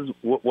 so this is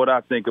what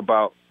I think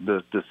about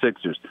the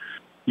Sixers.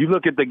 You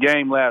look at the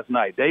game last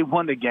night. They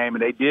won the game,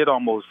 and they did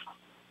almost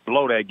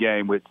blow that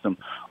game with some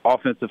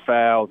offensive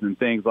fouls and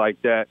things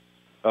like that.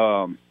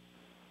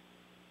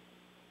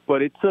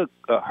 But it took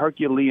a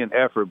Herculean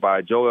effort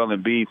by Joel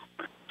Embiid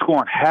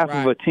scoring half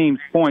of a team's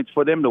points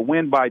for them to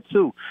win by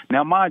 2.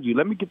 Now, mind you,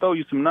 let me throw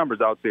you some numbers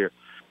out there.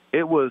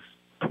 It was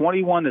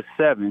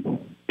 21-7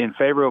 in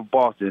favor of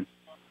Boston,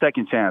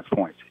 second chance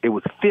points. It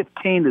was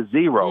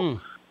 15-0.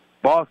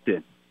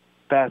 Boston,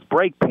 fast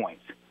break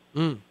points.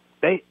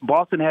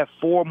 Boston had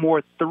 4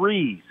 more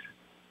threes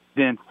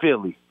than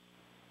Philly.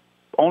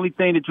 Only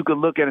thing that you could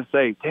look at and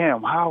say,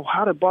 damn,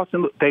 how did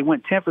Boston look? They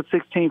went 10 for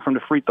 16 from the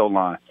free throw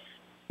line.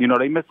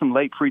 They missed some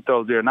late free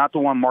throws there. Not the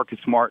one Marcus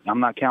Smart.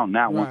 I'm not counting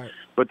that one.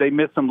 But they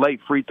missed some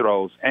late free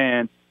throws.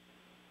 And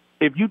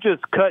if you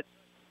just cut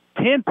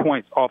 10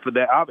 points off of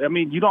that, I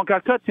mean, you don't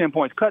got to cut 10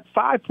 points. Cut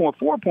 5 points,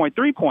 4 points,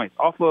 3 points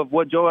off of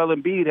what Joel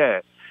Embiid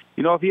had.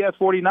 If he has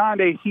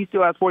 49, he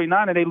still has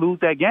 49, and they lose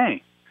that game.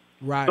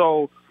 Right.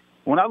 So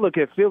when I look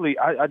at Philly,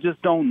 I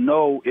just don't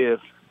know if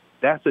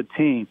that's a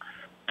team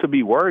to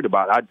be worried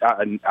about.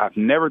 I've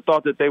never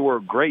thought that they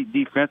were great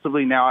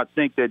defensively. Now I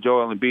think that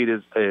Joel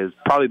Embiid is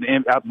probably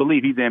I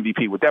believe he's the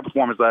MVP. With that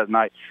performance last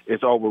night,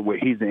 it's over with.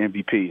 He's the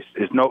MVP.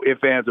 It's no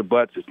ifs, ands, or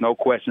buts. It's no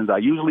questions. I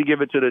usually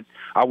give it to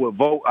I would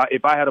vote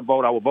if I had a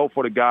vote. I would vote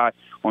for the guy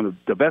on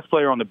the best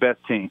player on the best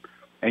team.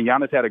 And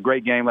Giannis had a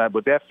great game last,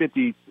 but that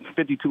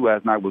 52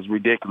 last night was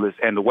ridiculous.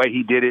 And the way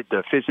he did it,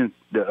 the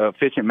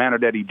efficient manner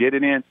that he did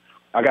it in,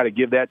 I got to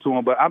give that to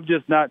him. But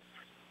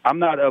I'm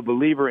not a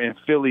believer in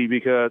Philly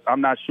because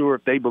I'm not sure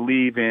if they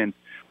believe in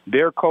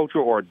their culture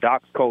or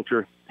Doc's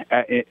culture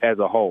as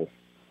a whole.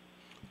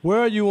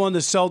 Where are you on the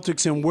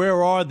Celtics, and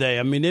where are they?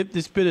 I mean,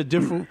 it's been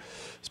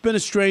a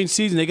strange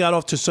season. They got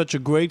off to such a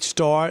great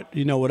start,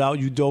 without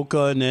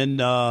Udoka, and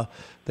then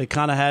they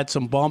kind of had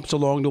some bumps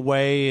along the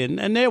way,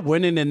 and they're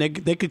winning, and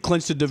they could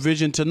clinch the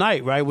division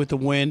tonight, right, with the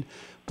win.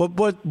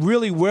 But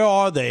really, where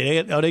are they?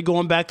 Are they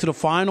going back to the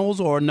finals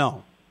or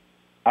no?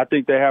 I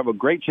think they have a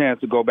great chance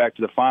to go back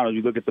to the finals.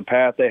 You look at the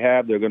path they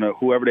have, they're going to,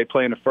 whoever they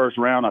play in the first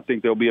round, I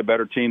think they'll be a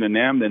better team than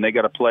them. Then they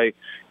got to play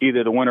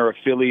either the winner of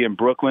Philly and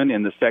Brooklyn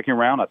in the second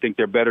round. I think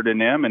they're better than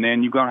them. And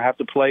then you're going to have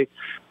to play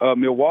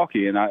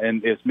Milwaukee. And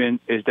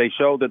they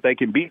showed that they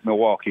can beat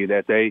Milwaukee,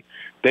 that they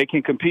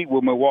can compete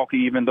with Milwaukee,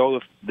 even though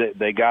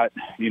they got,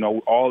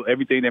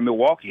 everything that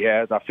Milwaukee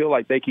has. I feel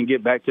like they can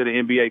get back to the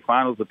NBA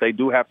finals, but they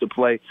do have to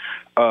play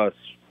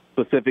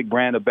specific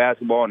brand of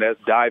basketball, and that's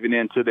diving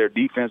into their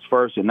defense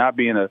first and not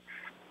being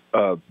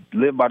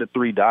live by the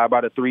three, die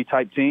by the three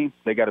type team.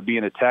 They got to be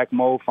in attack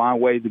mode,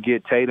 find ways to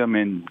get Tatum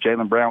and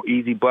Jaylen Brown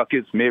easy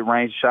buckets,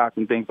 mid-range shots,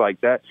 and things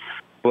like that.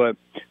 But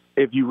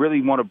if you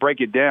really want to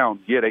break it down,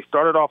 they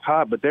started off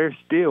hot, but they're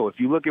still, if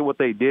you look at what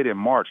they did in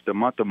March, the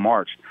month of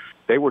March,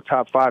 they were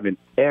top 5 in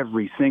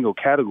every single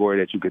category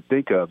that you could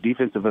think of: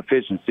 defensive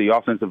efficiency,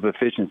 offensive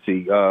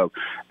efficiency,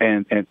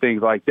 and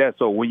things like that.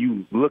 So when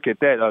you look at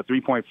that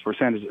 3-point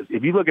percentage,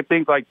 if you look at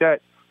things like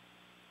that,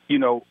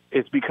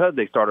 it's because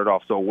they started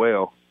off so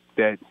well.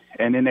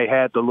 And then they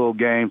had the little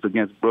games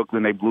against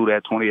Brooklyn. They blew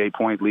that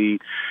 28-point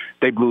lead.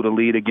 They blew the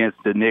lead against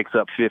the Knicks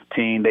up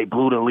 15. They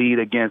blew the lead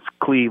against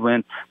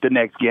Cleveland the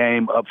next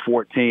game up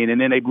 14. And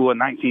then they blew a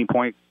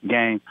 19-point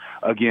game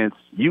against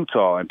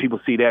Utah. And people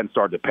see that and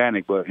start to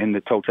panic. But in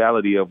the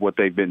totality of what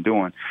they've been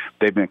doing,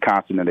 they've been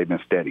constant and they've been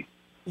steady.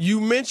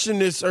 You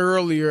mentioned this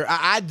earlier.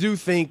 I do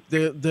think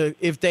the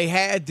if they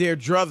had their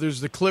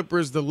druthers, the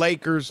Clippers, the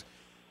Lakers,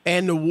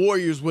 and the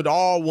Warriors would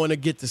all want to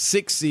get the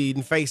 6th seed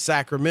and face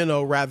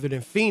Sacramento rather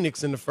than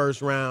Phoenix in the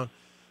first round.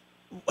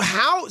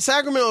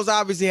 Sacramento's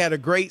obviously had a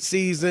great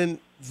season.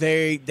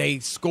 They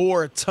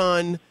score a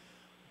ton.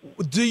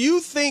 Do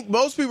you think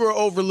most people are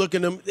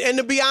overlooking them? And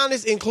to be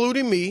honest,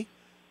 including me,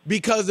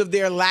 because of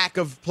their lack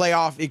of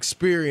playoff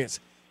experience.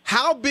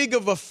 How big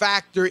of a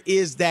factor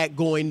is that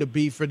going to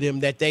be for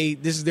them that this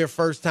is their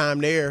first time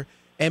there,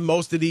 and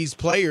most of these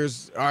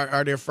players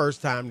are their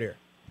first time there?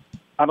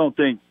 I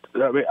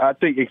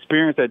think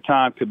experience at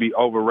times could be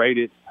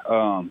overrated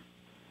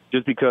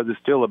just because it's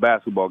still a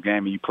basketball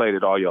game and you played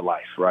it all your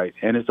life, right?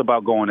 And it's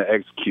about going to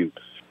execute.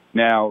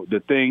 Now, the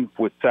thing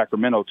with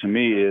Sacramento to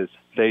me is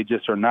they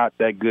just are not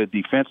that good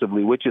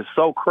defensively, which is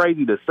so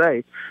crazy to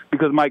say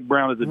because Mike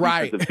Brown is a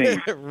defensive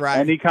team. Right.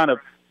 And he's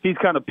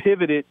kind of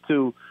pivoted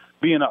to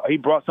he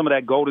brought some of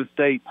that Golden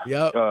State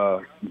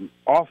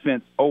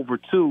offense over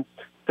to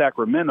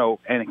Sacramento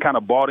and kind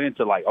of bought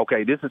into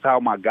okay, this is how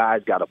my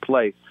guys got to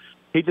play.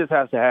 He just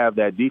has to have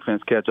that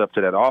defense catch up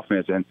to that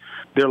offense, and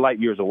they're light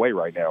years away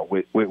right now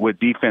with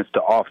defense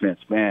to offense.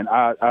 Man,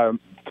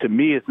 to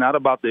me, it's not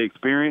about the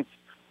experience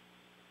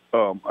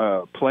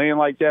playing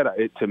like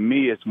that. To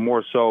me, it's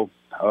more so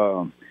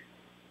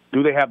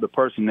do they have the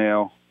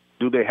personnel?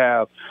 Do they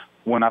have,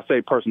 when I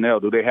say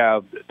personnel, do they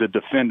have the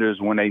defenders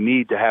when they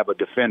need to have a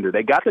defender?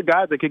 They got the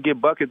guys that can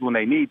get buckets when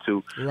they need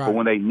to, but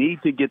when they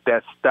need to get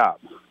that stop,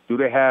 do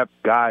they have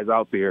guys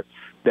out there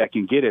that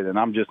can get it? And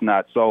I'm just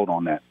not sold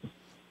on that.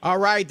 All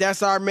right,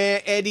 that's our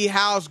man, Eddie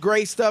House.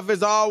 Great stuff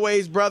as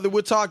always, brother.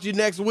 We'll talk to you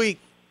next week.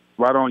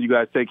 Right on, you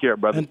guys. Take care,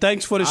 brother. And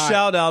thanks for the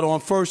shout-out on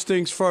First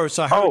Things First.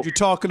 I heard you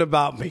talking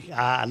about me.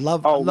 I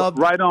love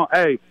right on.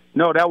 Hey,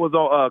 no, that was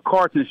on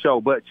Carson's show,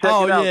 but check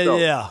it out,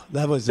 though.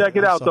 That was check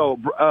it out, though.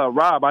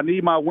 Rob, I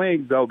need my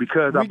wings, though,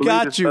 because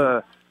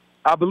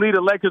I believe the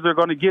Lakers are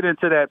going to get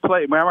into that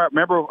play.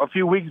 Remember a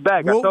few weeks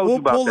back, I told you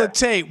about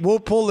that. We'll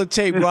pull the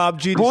tape, Rob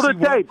G. Pull the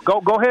tape. Go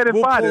ahead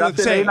and find it. I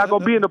said they're not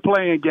going to be in the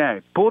playing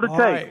game. Pull the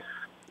tape.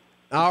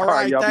 All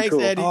right, thanks,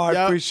 Eddie.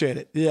 I appreciate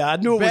it. Yeah, I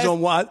knew it was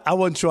on. I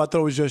wasn't sure. I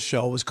thought it was your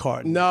show. It was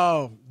Carton.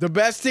 No, the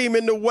best team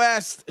in the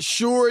West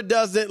sure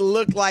doesn't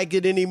look like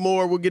it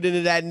anymore. We'll get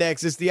into that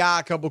next. It's the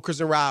Odd Couple, Chris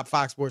and Rob,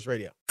 Fox Sports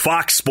Radio.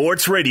 Fox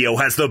Sports Radio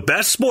has the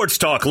best sports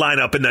talk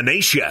lineup in the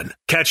nation.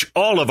 Catch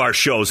all of our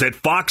shows at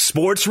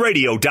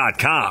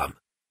foxsportsradio.com.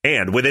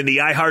 And within the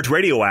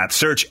iHeartRadio app,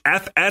 search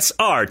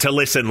FSR to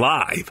listen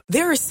live.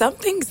 There are some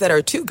things that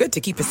are too good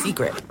to keep a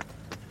secret.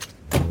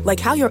 Like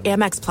how your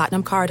Amex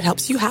Platinum card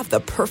helps you have the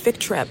perfect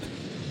trip.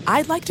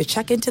 I'd like to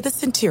check into the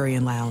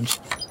Centurion Lounge.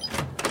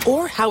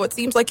 Or how it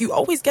seems like you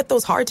always get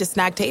those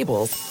hard-to-snag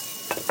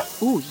tables.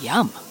 Ooh,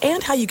 yum.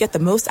 And how you get the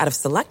most out of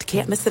select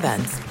can't-miss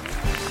events.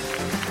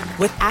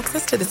 With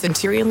access to the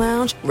Centurion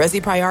Lounge,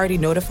 Resi Priority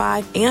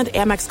Notify, and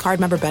Amex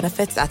card member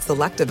benefits at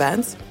select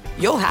events,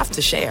 you'll have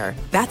to share.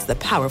 That's the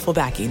powerful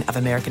backing of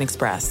American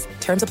Express.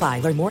 Terms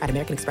apply. Learn more at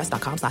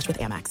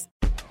americanexpress.com/withAmex.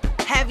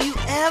 Have you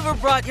ever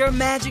brought your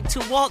magic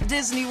to Walt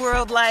Disney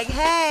World like,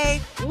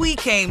 hey, we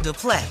came to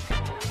play?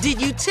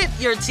 Did you tip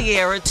your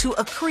tiara to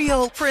a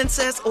Creole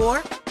princess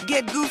or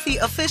get goofy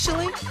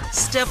officially?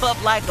 Step up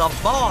like a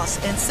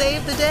boss and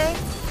save the day?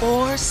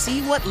 Or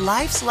see what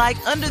life's like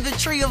under the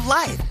tree of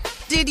life?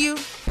 Did you?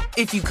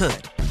 If you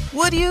could.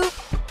 Would you?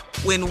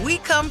 When we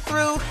come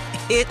through,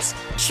 it's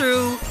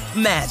true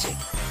magic.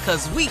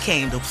 'Cause we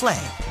came to play.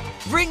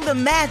 Bring the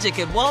magic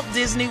at Walt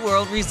Disney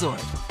World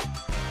Resort.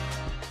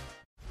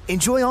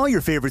 Enjoy all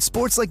your favorite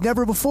sports like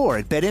never before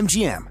at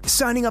BetMGM.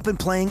 Signing up and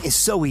playing is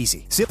so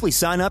easy. Simply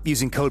sign up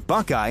using code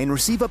Buckeye and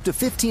receive up to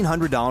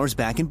 $1,500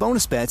 back in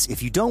bonus bets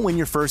if you don't win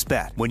your first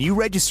bet. When you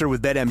register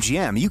with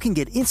BetMGM, you can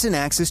get instant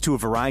access to a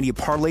variety of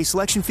parlay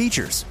selection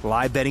features,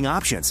 live betting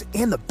options,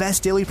 and the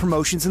best daily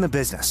promotions in the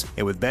business.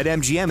 And with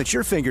BetMGM at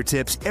your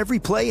fingertips, every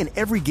play and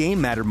every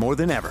game matter more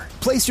than ever.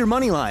 Place your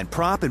moneyline,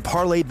 prop, and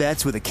parlay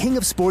bets with the king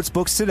of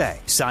sportsbooks today.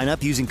 Sign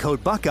up using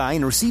code Buckeye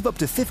and receive up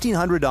to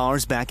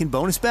 $1,500 back in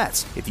bonus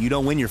bets if you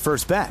don't win your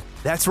first bet.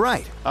 That's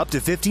right, up to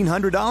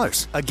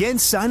 $1,500. Again,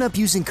 sign up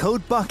using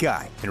code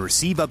Buckeye and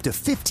receive up to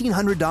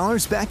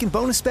 $1,500 back in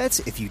bonus bets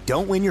if you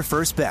don't win your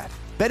first bet.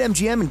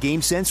 BetMGM and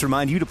GameSense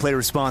remind you to play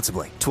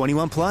responsibly.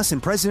 21 plus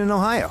and present in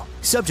Ohio.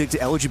 Subject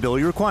to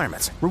eligibility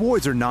requirements.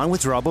 Rewards are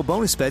non-withdrawable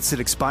bonus bets that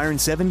expire in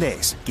 7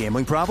 days.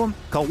 Gambling problem?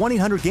 Call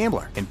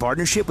 1-800-GAMBLER in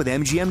partnership with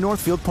MGM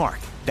Northfield Park.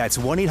 That's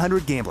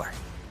 1-800-GAMBLER.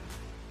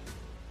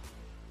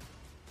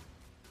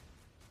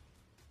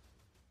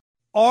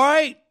 All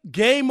right,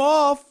 game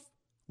off.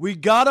 We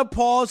got to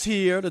pause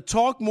here to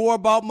talk more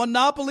about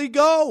Monopoly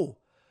Go.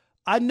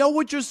 I know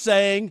what you're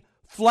saying.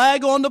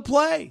 Flag on the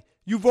play.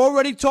 You've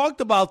already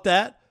talked about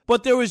that,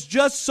 but there is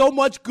just so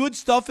much good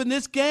stuff in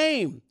this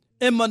game.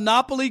 In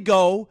Monopoly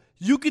Go,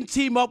 you can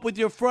team up with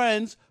your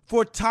friends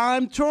for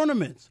timed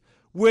tournaments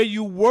where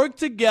you work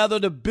together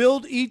to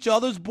build each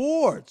other's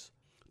boards.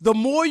 The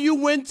more you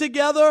win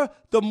together,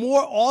 the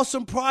more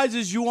awesome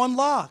prizes you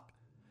unlock.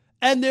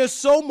 And there's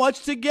so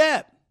much to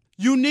get.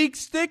 Unique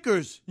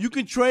stickers you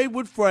can trade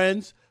with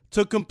friends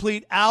to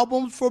complete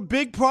albums for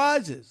big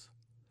prizes.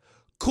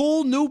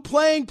 Cool new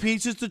playing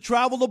pieces to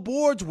travel the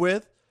boards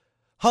with.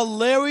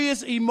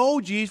 Hilarious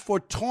emojis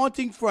for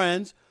taunting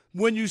friends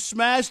when you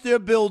smash their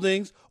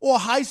buildings or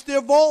heist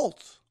their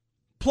vaults.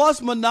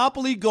 Plus,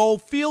 Monopoly Go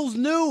feels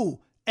new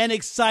and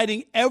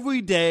exciting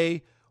every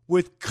day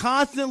with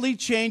constantly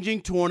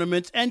changing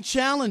tournaments and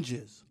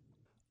challenges.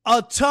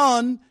 A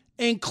ton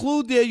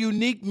include their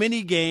unique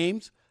mini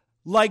games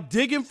like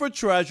digging for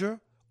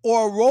treasure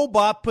or a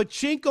robot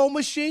pachinko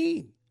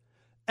machine.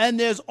 And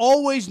there's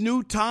always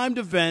new timed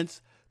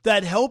events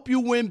that help you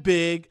win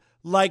big,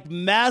 like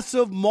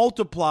massive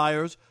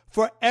multipliers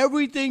for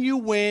everything you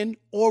win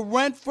or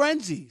rent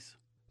frenzies.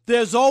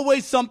 There's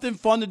always something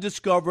fun to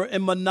discover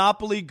in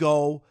Monopoly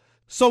Go,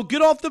 so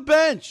get off the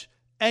bench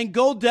and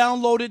go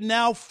download it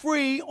now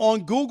free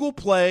on Google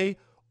Play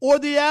or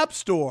the App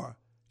Store.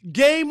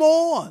 Game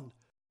on!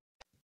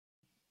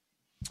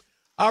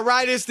 All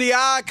right, it's the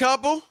Odd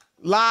Couple,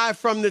 live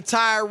from the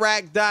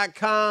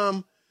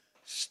TireRack.com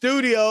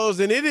studios,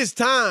 and it is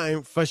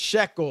time for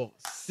Shekel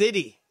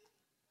City.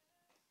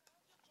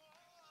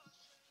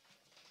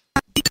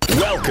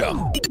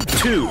 Welcome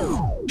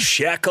to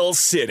Shekel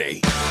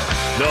City,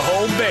 the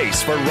home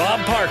base for Rob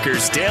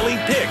Parker's daily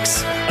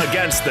picks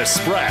against the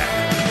spread.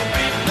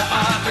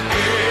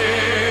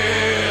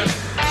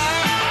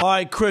 All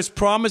right, Chris,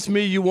 promise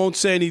me you won't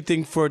say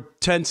anything for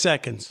 10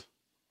 seconds.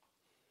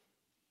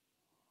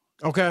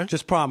 Okay.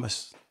 Just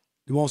promise.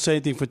 You won't say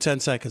anything for 10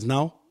 seconds,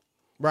 no?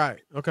 Right,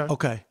 okay.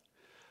 Okay.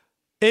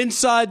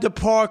 Inside the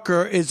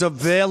Parker is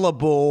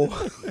available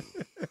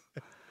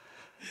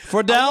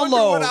for download. I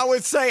wonder what I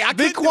would say.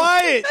 Be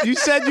quiet. You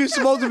said you're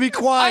supposed to be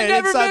quiet. I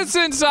never miss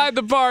Inside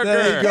the Parker.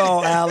 There you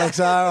go, Alex.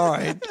 All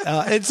right.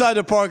 Inside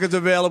the Parker is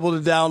available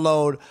to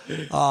download.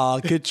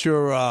 Get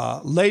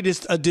your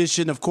latest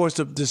edition. Of course,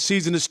 the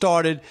season has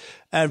started.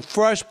 And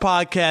fresh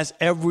podcast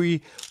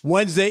every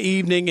Wednesday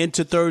evening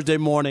into Thursday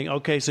morning.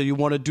 Okay, so you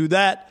want to do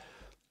that.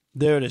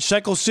 There it is.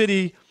 Shekel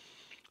City.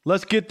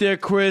 Let's get there,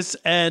 Chris.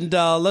 And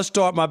let's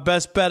start my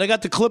best bet. I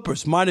got the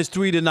Clippers,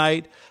 -3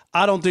 tonight.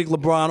 I don't think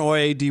LeBron or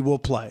AD will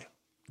play.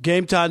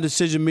 Game time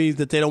decision means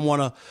that they don't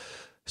want to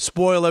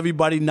spoil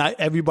everybody's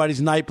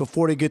night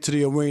before they get to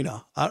the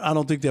arena. I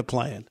don't think they're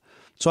playing.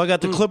 So I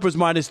got the Clippers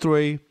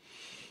 -3.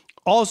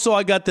 Also,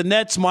 I got the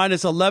Nets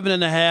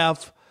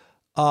 -11.5.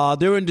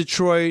 They're in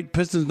Detroit.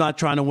 Pistons not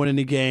trying to win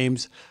any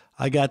games.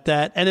 I got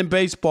that. And in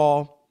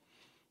baseball,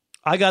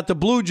 I got the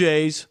Blue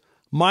Jays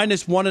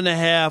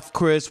 -1.5,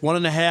 Chris,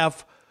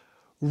 1.5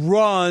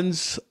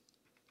 runs,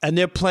 and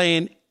they're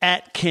playing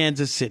at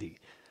Kansas City.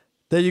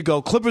 There you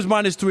go. Clippers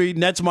 -3,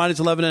 Nets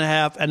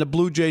 -11.5, and the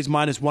Blue Jays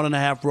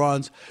 -1.5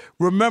 runs.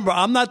 Remember,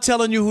 I'm not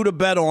telling you who to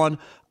bet on.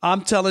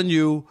 I'm telling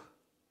you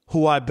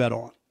who I bet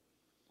on.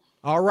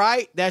 All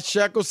right. That's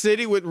Shekel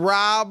City with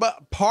Rob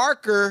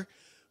Parker.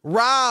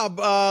 Rob,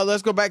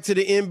 let's go back to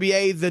the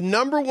NBA. The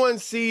number 1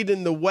 seed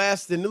in the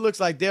West, and it looks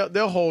like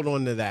they'll hold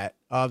on to that.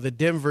 The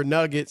Denver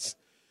Nuggets.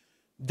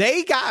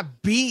 They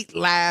got beat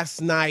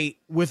last night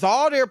with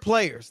all their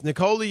players.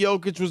 Nikola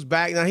Jokic was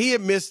back. Now, he had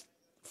missed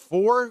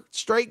 4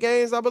 straight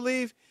games, I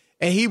believe,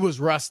 and he was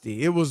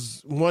rusty. It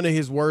was one of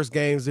his worst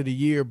games of the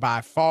year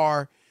by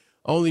far.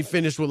 Only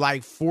finished with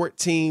like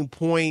 14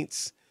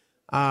 points,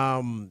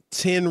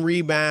 10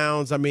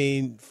 rebounds.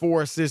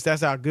 4 assists.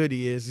 That's how good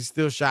he is. He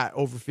still shot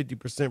over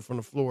 50% from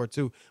the floor,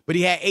 too. But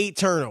he had 8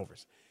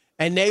 turnovers.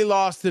 And they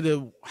lost to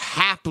the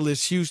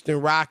hapless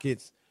Houston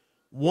Rockets,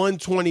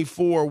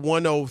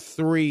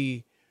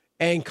 124-103.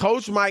 And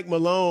Coach Mike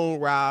Malone,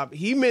 Rob,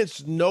 he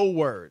minced no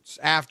words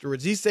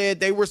afterwards. He said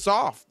they were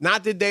soft.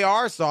 Not that they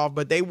are soft,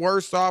 but they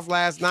were soft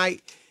last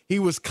night. He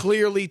was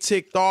clearly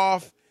ticked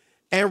off.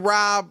 And,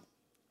 Rob,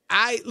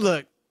 I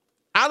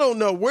don't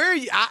know where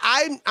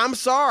I'm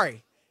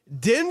sorry.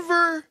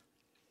 Denver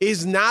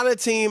is not a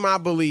team I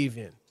believe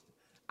in.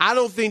 I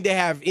don't think they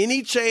have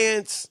any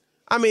chance.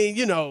 Any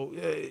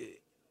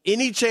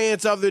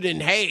chance other than,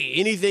 hey,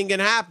 anything can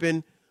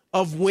happen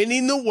of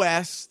winning the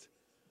West.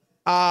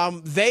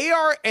 They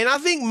are, and I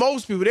think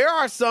most people, there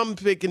are some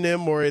picking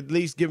them or at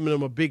least giving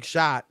them a big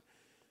shot.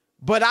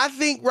 But I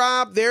think,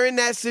 Rob, they're in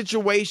that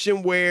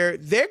situation where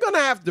they're going to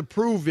have to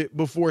prove it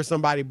before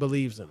somebody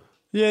believes in them.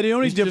 Yeah, the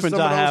only It's just difference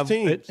some of I those have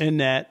teams. in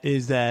that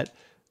is that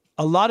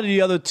a lot of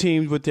the other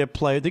teams with their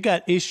players, they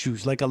got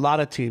issues. Like a lot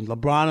of teams,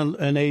 LeBron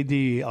and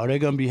AD, are they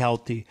going to be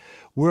healthy?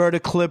 Where are the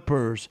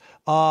Clippers?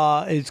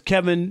 Is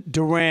Kevin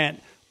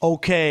Durant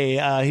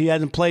okay? He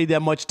hasn't played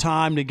that much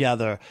time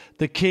together.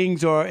 The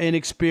Kings are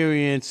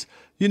inexperienced.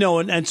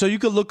 And so you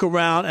could look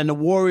around, and the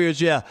Warriors,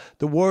 the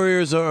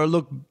Warriors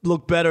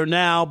look better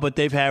now, but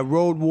they've had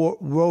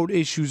road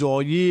issues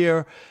all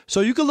year.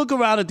 So you could look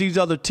around at these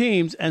other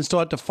teams and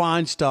start to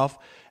find stuff.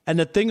 And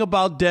the thing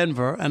about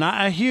Denver, and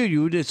I hear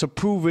you, it's a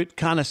prove-it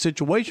kind of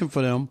situation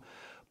for them,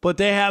 but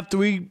they have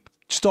 3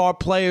 star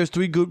players,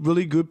 3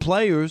 really good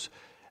players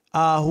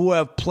who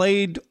have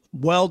played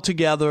well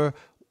together,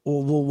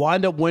 or will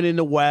wind up winning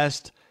the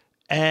West,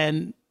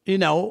 and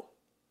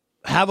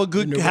have a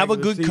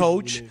good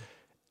coach.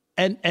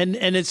 And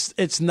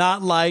it's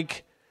not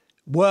like,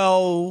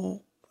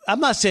 well,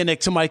 I'm not saying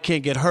that somebody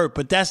can't get hurt,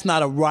 but that's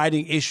not a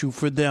riding issue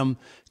for them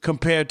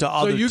compared to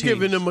other teams. So you're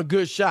giving them a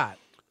good shot.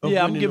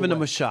 Yeah, I'm giving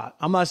them a shot.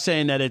 I'm not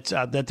saying that it's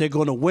that they're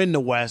going to win the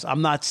West.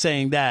 I'm not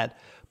saying that,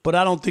 but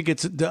I don't think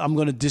I'm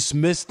going to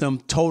dismiss them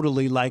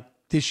totally like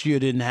this year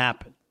didn't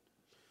happen.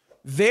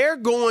 They're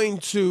going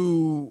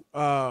to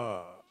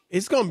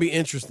it's going to be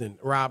interesting,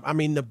 Rob. I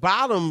mean, the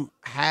bottom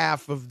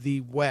half of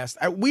the West,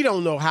 we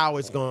don't know how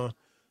it's going to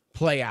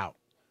play out.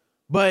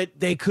 But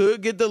they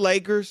could get the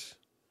Lakers.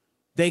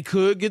 They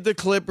could get the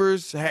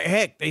Clippers.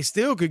 Heck, they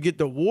still could get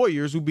the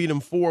Warriors, who beat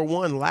them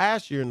 4-1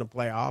 last year in the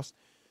playoffs.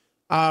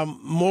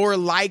 More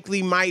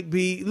likely might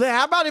be,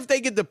 how about if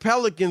they get the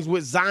Pelicans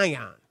with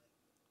Zion?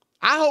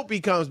 I hope he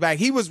comes back.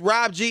 He was,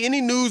 Rob G,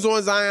 any news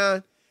on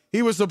Zion?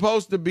 He was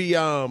supposed to be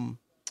get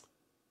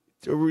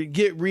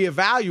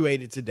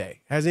reevaluated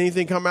today. Has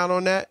anything come out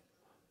on that?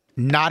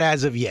 Not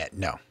as of yet,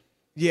 no.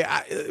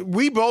 Yeah,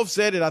 we both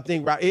said it, I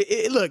think, right?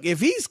 Look, if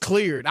he's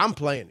cleared, I'm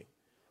playing him.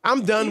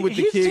 I'm done with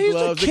the kid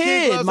gloves. He's a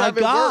kid, my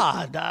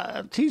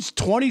God. He's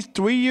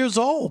 23 years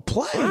old.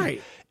 Play.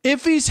 Right.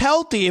 If he's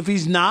healthy. If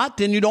he's not,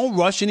 then you don't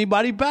rush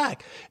anybody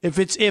back. If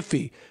it's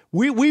iffy.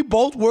 We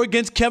both were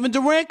against Kevin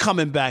Durant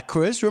coming back,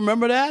 Chris.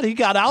 Remember that? He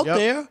got out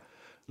there.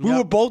 We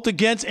were both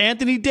against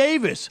Anthony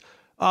Davis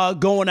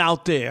going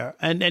out there.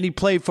 And he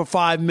played for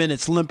 5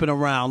 minutes limping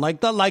around.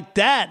 Like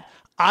that.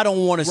 I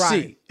don't want to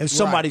see if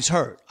somebody's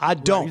hurt. I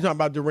don't. You're talking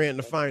about Durant in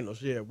the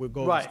finals, with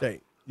Golden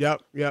State.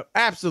 Yep,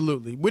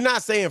 absolutely. We're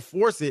not saying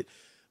force it,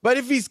 but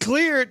if he's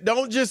cleared,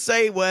 don't just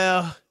say,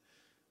 well,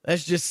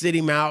 let's just sit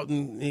him out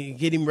and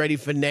get him ready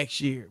for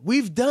next year.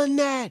 We've done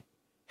that.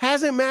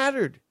 Hasn't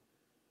mattered.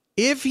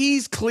 If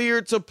he's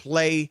cleared to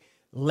play,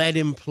 let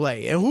him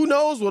play. And who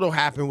knows what will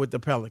happen with the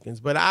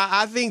Pelicans. But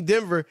I think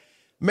Denver,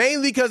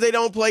 mainly because they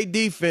don't play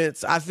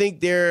defense, I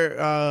think they're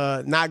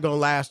not going to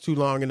last too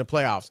long in the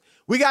playoffs.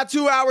 We got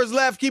 2 hours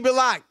left. Keep it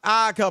locked.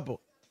 Odd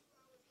Couple.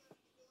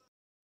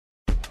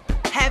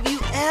 Have you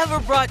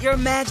ever brought your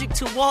magic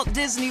to Walt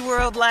Disney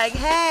World like,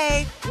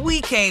 hey,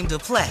 we came to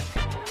play?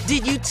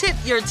 Did you tip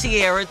your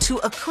tiara to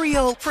a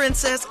Creole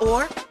princess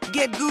or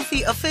get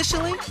goofy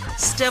officially?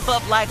 Step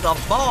up like a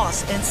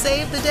boss and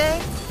save the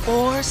day?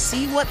 Or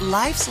see what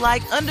life's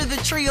like under the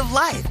tree of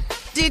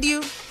life? Did you?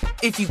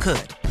 If you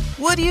could.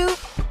 Would you?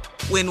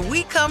 When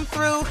we come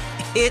through,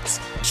 it's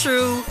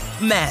true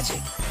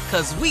magic.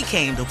 'Cause we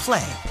came to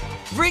play.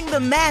 Bring the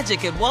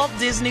magic at Walt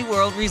Disney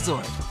World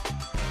Resort.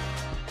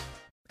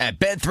 At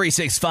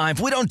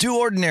Bet365, we don't do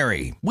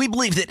ordinary. We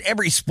believe that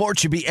every sport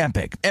should be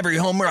epic. Every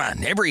home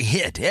run, every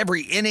hit,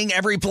 every inning,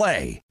 every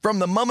play. From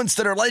the moments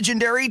that are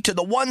legendary to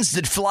the ones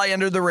that fly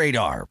under the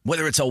radar.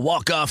 Whether it's a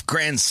walk-off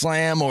grand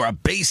slam or a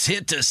base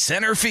hit to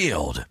center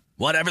field.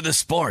 Whatever the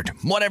sport,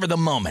 whatever the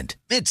moment.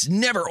 It's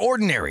never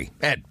ordinary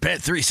at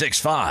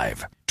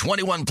Bet365.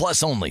 21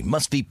 plus only.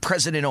 Must be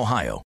present in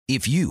Ohio.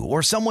 If you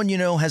or someone you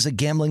know has a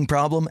gambling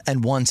problem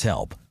and wants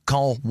help,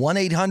 call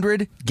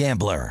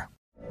 1-800-GAMBLER.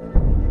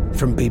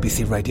 From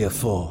BBC Radio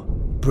 4,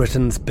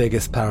 Britain's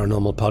biggest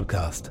paranormal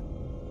podcast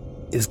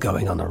is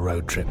going on a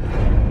road trip.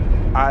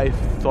 I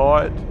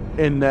thought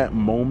in that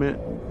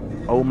moment,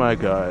 oh my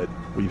God,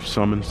 we've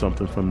summoned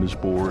something from this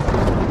board.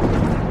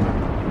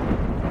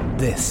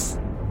 This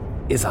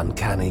is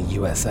Uncanny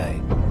USA.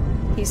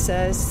 He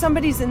says,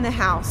 somebody's in the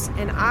house,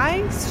 and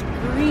I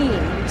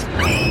screamed.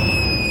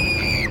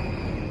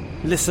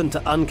 Listen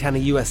to Uncanny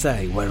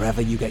USA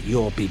wherever you get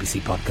your BBC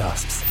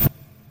podcasts,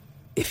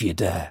 if you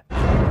dare.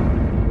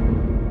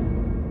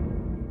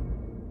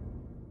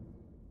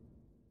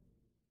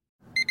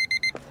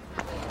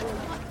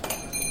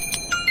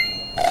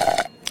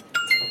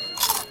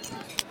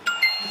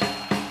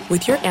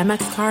 With your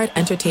Amex card,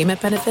 entertainment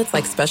benefits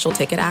like special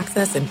ticket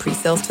access and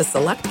pre-sales to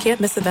select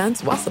can't-miss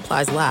events while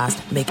supplies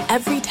last make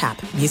every tap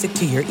music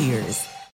to your ears.